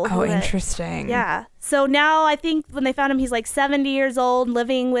people. Interesting. Yeah. So now I think when they found him, he's like 70 years old,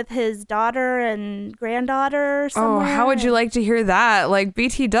 living with his daughter and granddaughter somewhere. Oh, how would you like to hear that? Like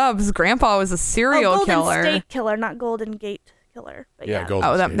BT Dubs' grandpa was a serial Golden killer. State Killer, not Golden Gate Killer. But yeah.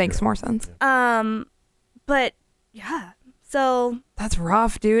 Golden that State, makes more sense. But yeah. So that's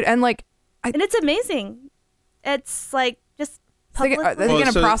rough, dude. And like, and it's amazing. It's like just. Are they going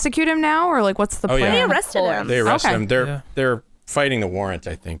to prosecute him now, or like what's the plan? They arrested him. They arrested him. They're fighting the warrant,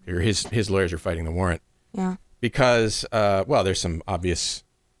 I think, or his lawyers are fighting the warrant. Yeah. Because there's some obvious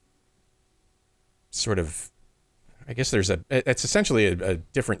sort of, I guess it's essentially a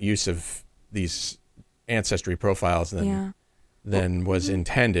different use of these ancestry profiles than than was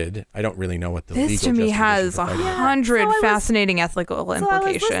intended. I don't really know what the This legal to me justification has for fighting it. 100 So I was- fascinating ethical So I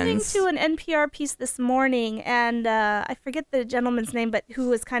was listening implications. to an NPR piece this morning, and I forget the gentleman's name, but who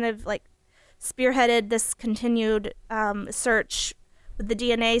was kind of like spearheaded this continued search with the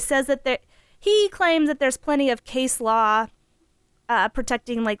DNA, says that he claims that there's plenty of case law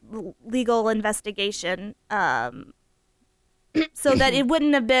protecting like legal investigation, so that it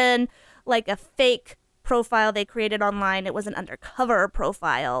wouldn't have been like a fake profile they created online. It was an undercover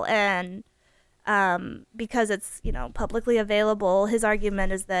profile, and because it's publicly available, his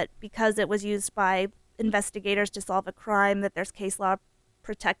argument is that because it was used by investigators to solve a crime, that there's case law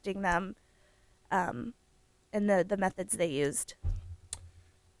protecting them, and the methods they used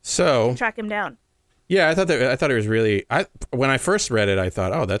So to track him down. yeah, I thought it was really. When I first read it, I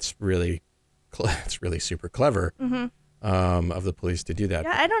thought, oh, that's really, it's really super clever of the police to do that.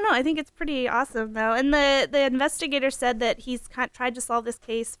 Yeah, I don't know. I think it's pretty awesome though. And the investigator said that he's tried to solve this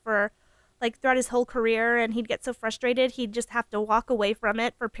case for like throughout his whole career, and he'd get so frustrated he'd just have to walk away from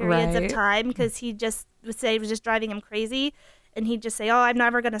it for periods of Right. time because he just would say it was just driving him crazy, and he'd just say, "Oh, I'm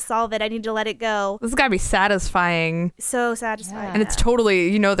never gonna solve it. I need to let it go." This has got to be satisfying. So satisfying. And it's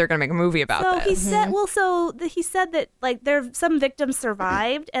totally, they're going to make a movie about So this. he said, he said that like some victims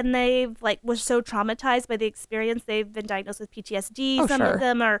survived, and they've like was so traumatized by the experience they've been diagnosed with PTSD. Oh, Some sure. of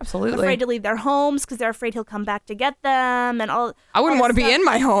them are Absolutely. afraid to leave their homes because they're afraid he'll come back to get them, and all. I wouldn't all want to this be stuff. in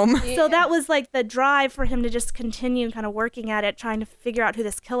my home. So that was like the drive for him to just continue kind of working at it, trying to figure out who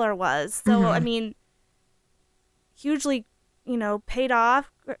this killer was. So I mean, hugely, paid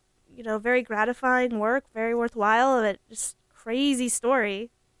off. Very gratifying work, very worthwhile, but just crazy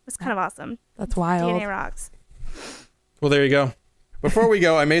story. It's kind of awesome. That's wild. DNA rocks. Well, there you go. Before we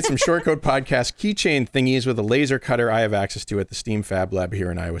go, I made some Short Code Podcast keychain thingies with a laser cutter I have access to at the Steam Fab Lab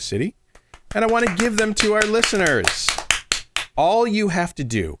here in Iowa City. And I want to give them to our listeners. All you have to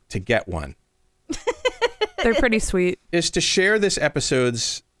do to get one They're pretty sweet. is to share this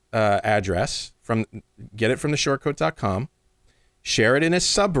episode's address, get it from theshortcode.com, share it in a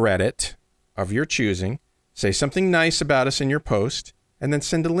subreddit of your choosing, say something nice about us in your post, and then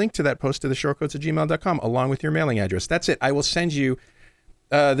send a link to that post to theshortcodes@gmail.com along with your mailing address. That's it. I will send you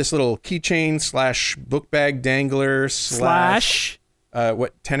this little keychain / book bag dangler Slash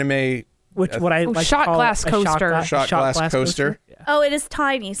what Teneme what I like to shot call glass a coaster. Shot glass coaster. Yeah. Oh, it is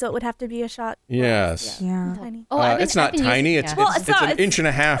tiny, so it would have to be a shot. Yes. Yeah. Tiny. Oh, I've It's not been tiny. using- It's, yeah. Well, it's, it's not- an inch and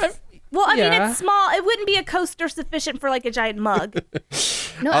a half. Well, I mean, Yeah. it's small. It wouldn't be a coaster sufficient for like a giant mug.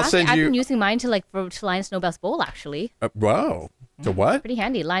 No, I'll actually, send I've you- been using mine to Lion Snowbell's bowl, actually. Whoa. To what? Pretty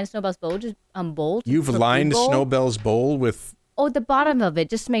handy. Lion Snowbell's bowl, just bowl. You've for lined food bowl. Snowbell's bowl with The bottom of it,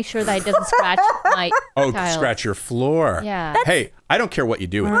 just to make sure that it doesn't scratch my tiles. scratch your floor. Yeah. Hey, I don't care what you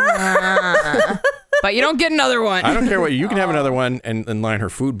do with it. But you don't get another one. I don't care what you can have another one and line her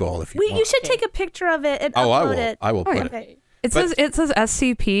food bowl if you want. You should take a picture of it and I upload will. it. I will put it. Okay. It says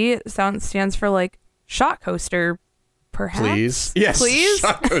SCP stands for like shot coaster, perhaps. Please. Yes. Please.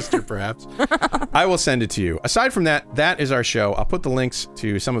 Shot coaster, perhaps. I will send it to you. Aside from that, that is our show. I'll put the links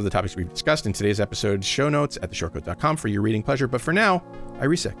to some of the topics we've discussed in today's episode, show notes at theshortcode.com for your reading pleasure. But for now,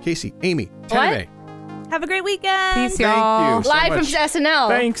 Irisa, Casey, Amy, Teneme, Have a great weekend. Peace, thank y'all. you so Live much. from SNL.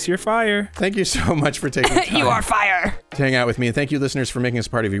 Thanks, you're fire. Thank you so much for taking time You are fire. to hang out with me. And thank you, listeners, for making us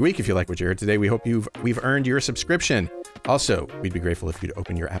part of your week. If you like what you heard today, we hope we've earned your subscription. Also, we'd be grateful if you'd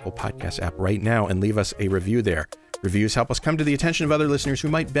open your Apple Podcast app right now and leave us a review there. Reviews help us come to the attention of other listeners who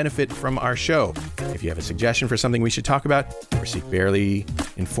might benefit from our show. If you have a suggestion for something we should talk about or seek barely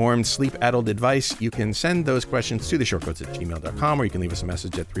informed sleep-addled advice, you can send those questions to theshortcodes@gmail.com, or you can leave us a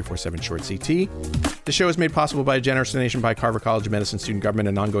message at 347-SHORT-CT. The show is made possible by a generous donation by Carver College of Medicine student government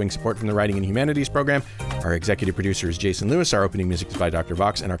and ongoing support from the Writing and Humanities program. Our executive producer is Jason Lewis. Our opening music is by Dr.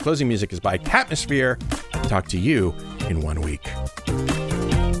 Vox, and our closing music is by Catmosphere. Talk to you in 1 week.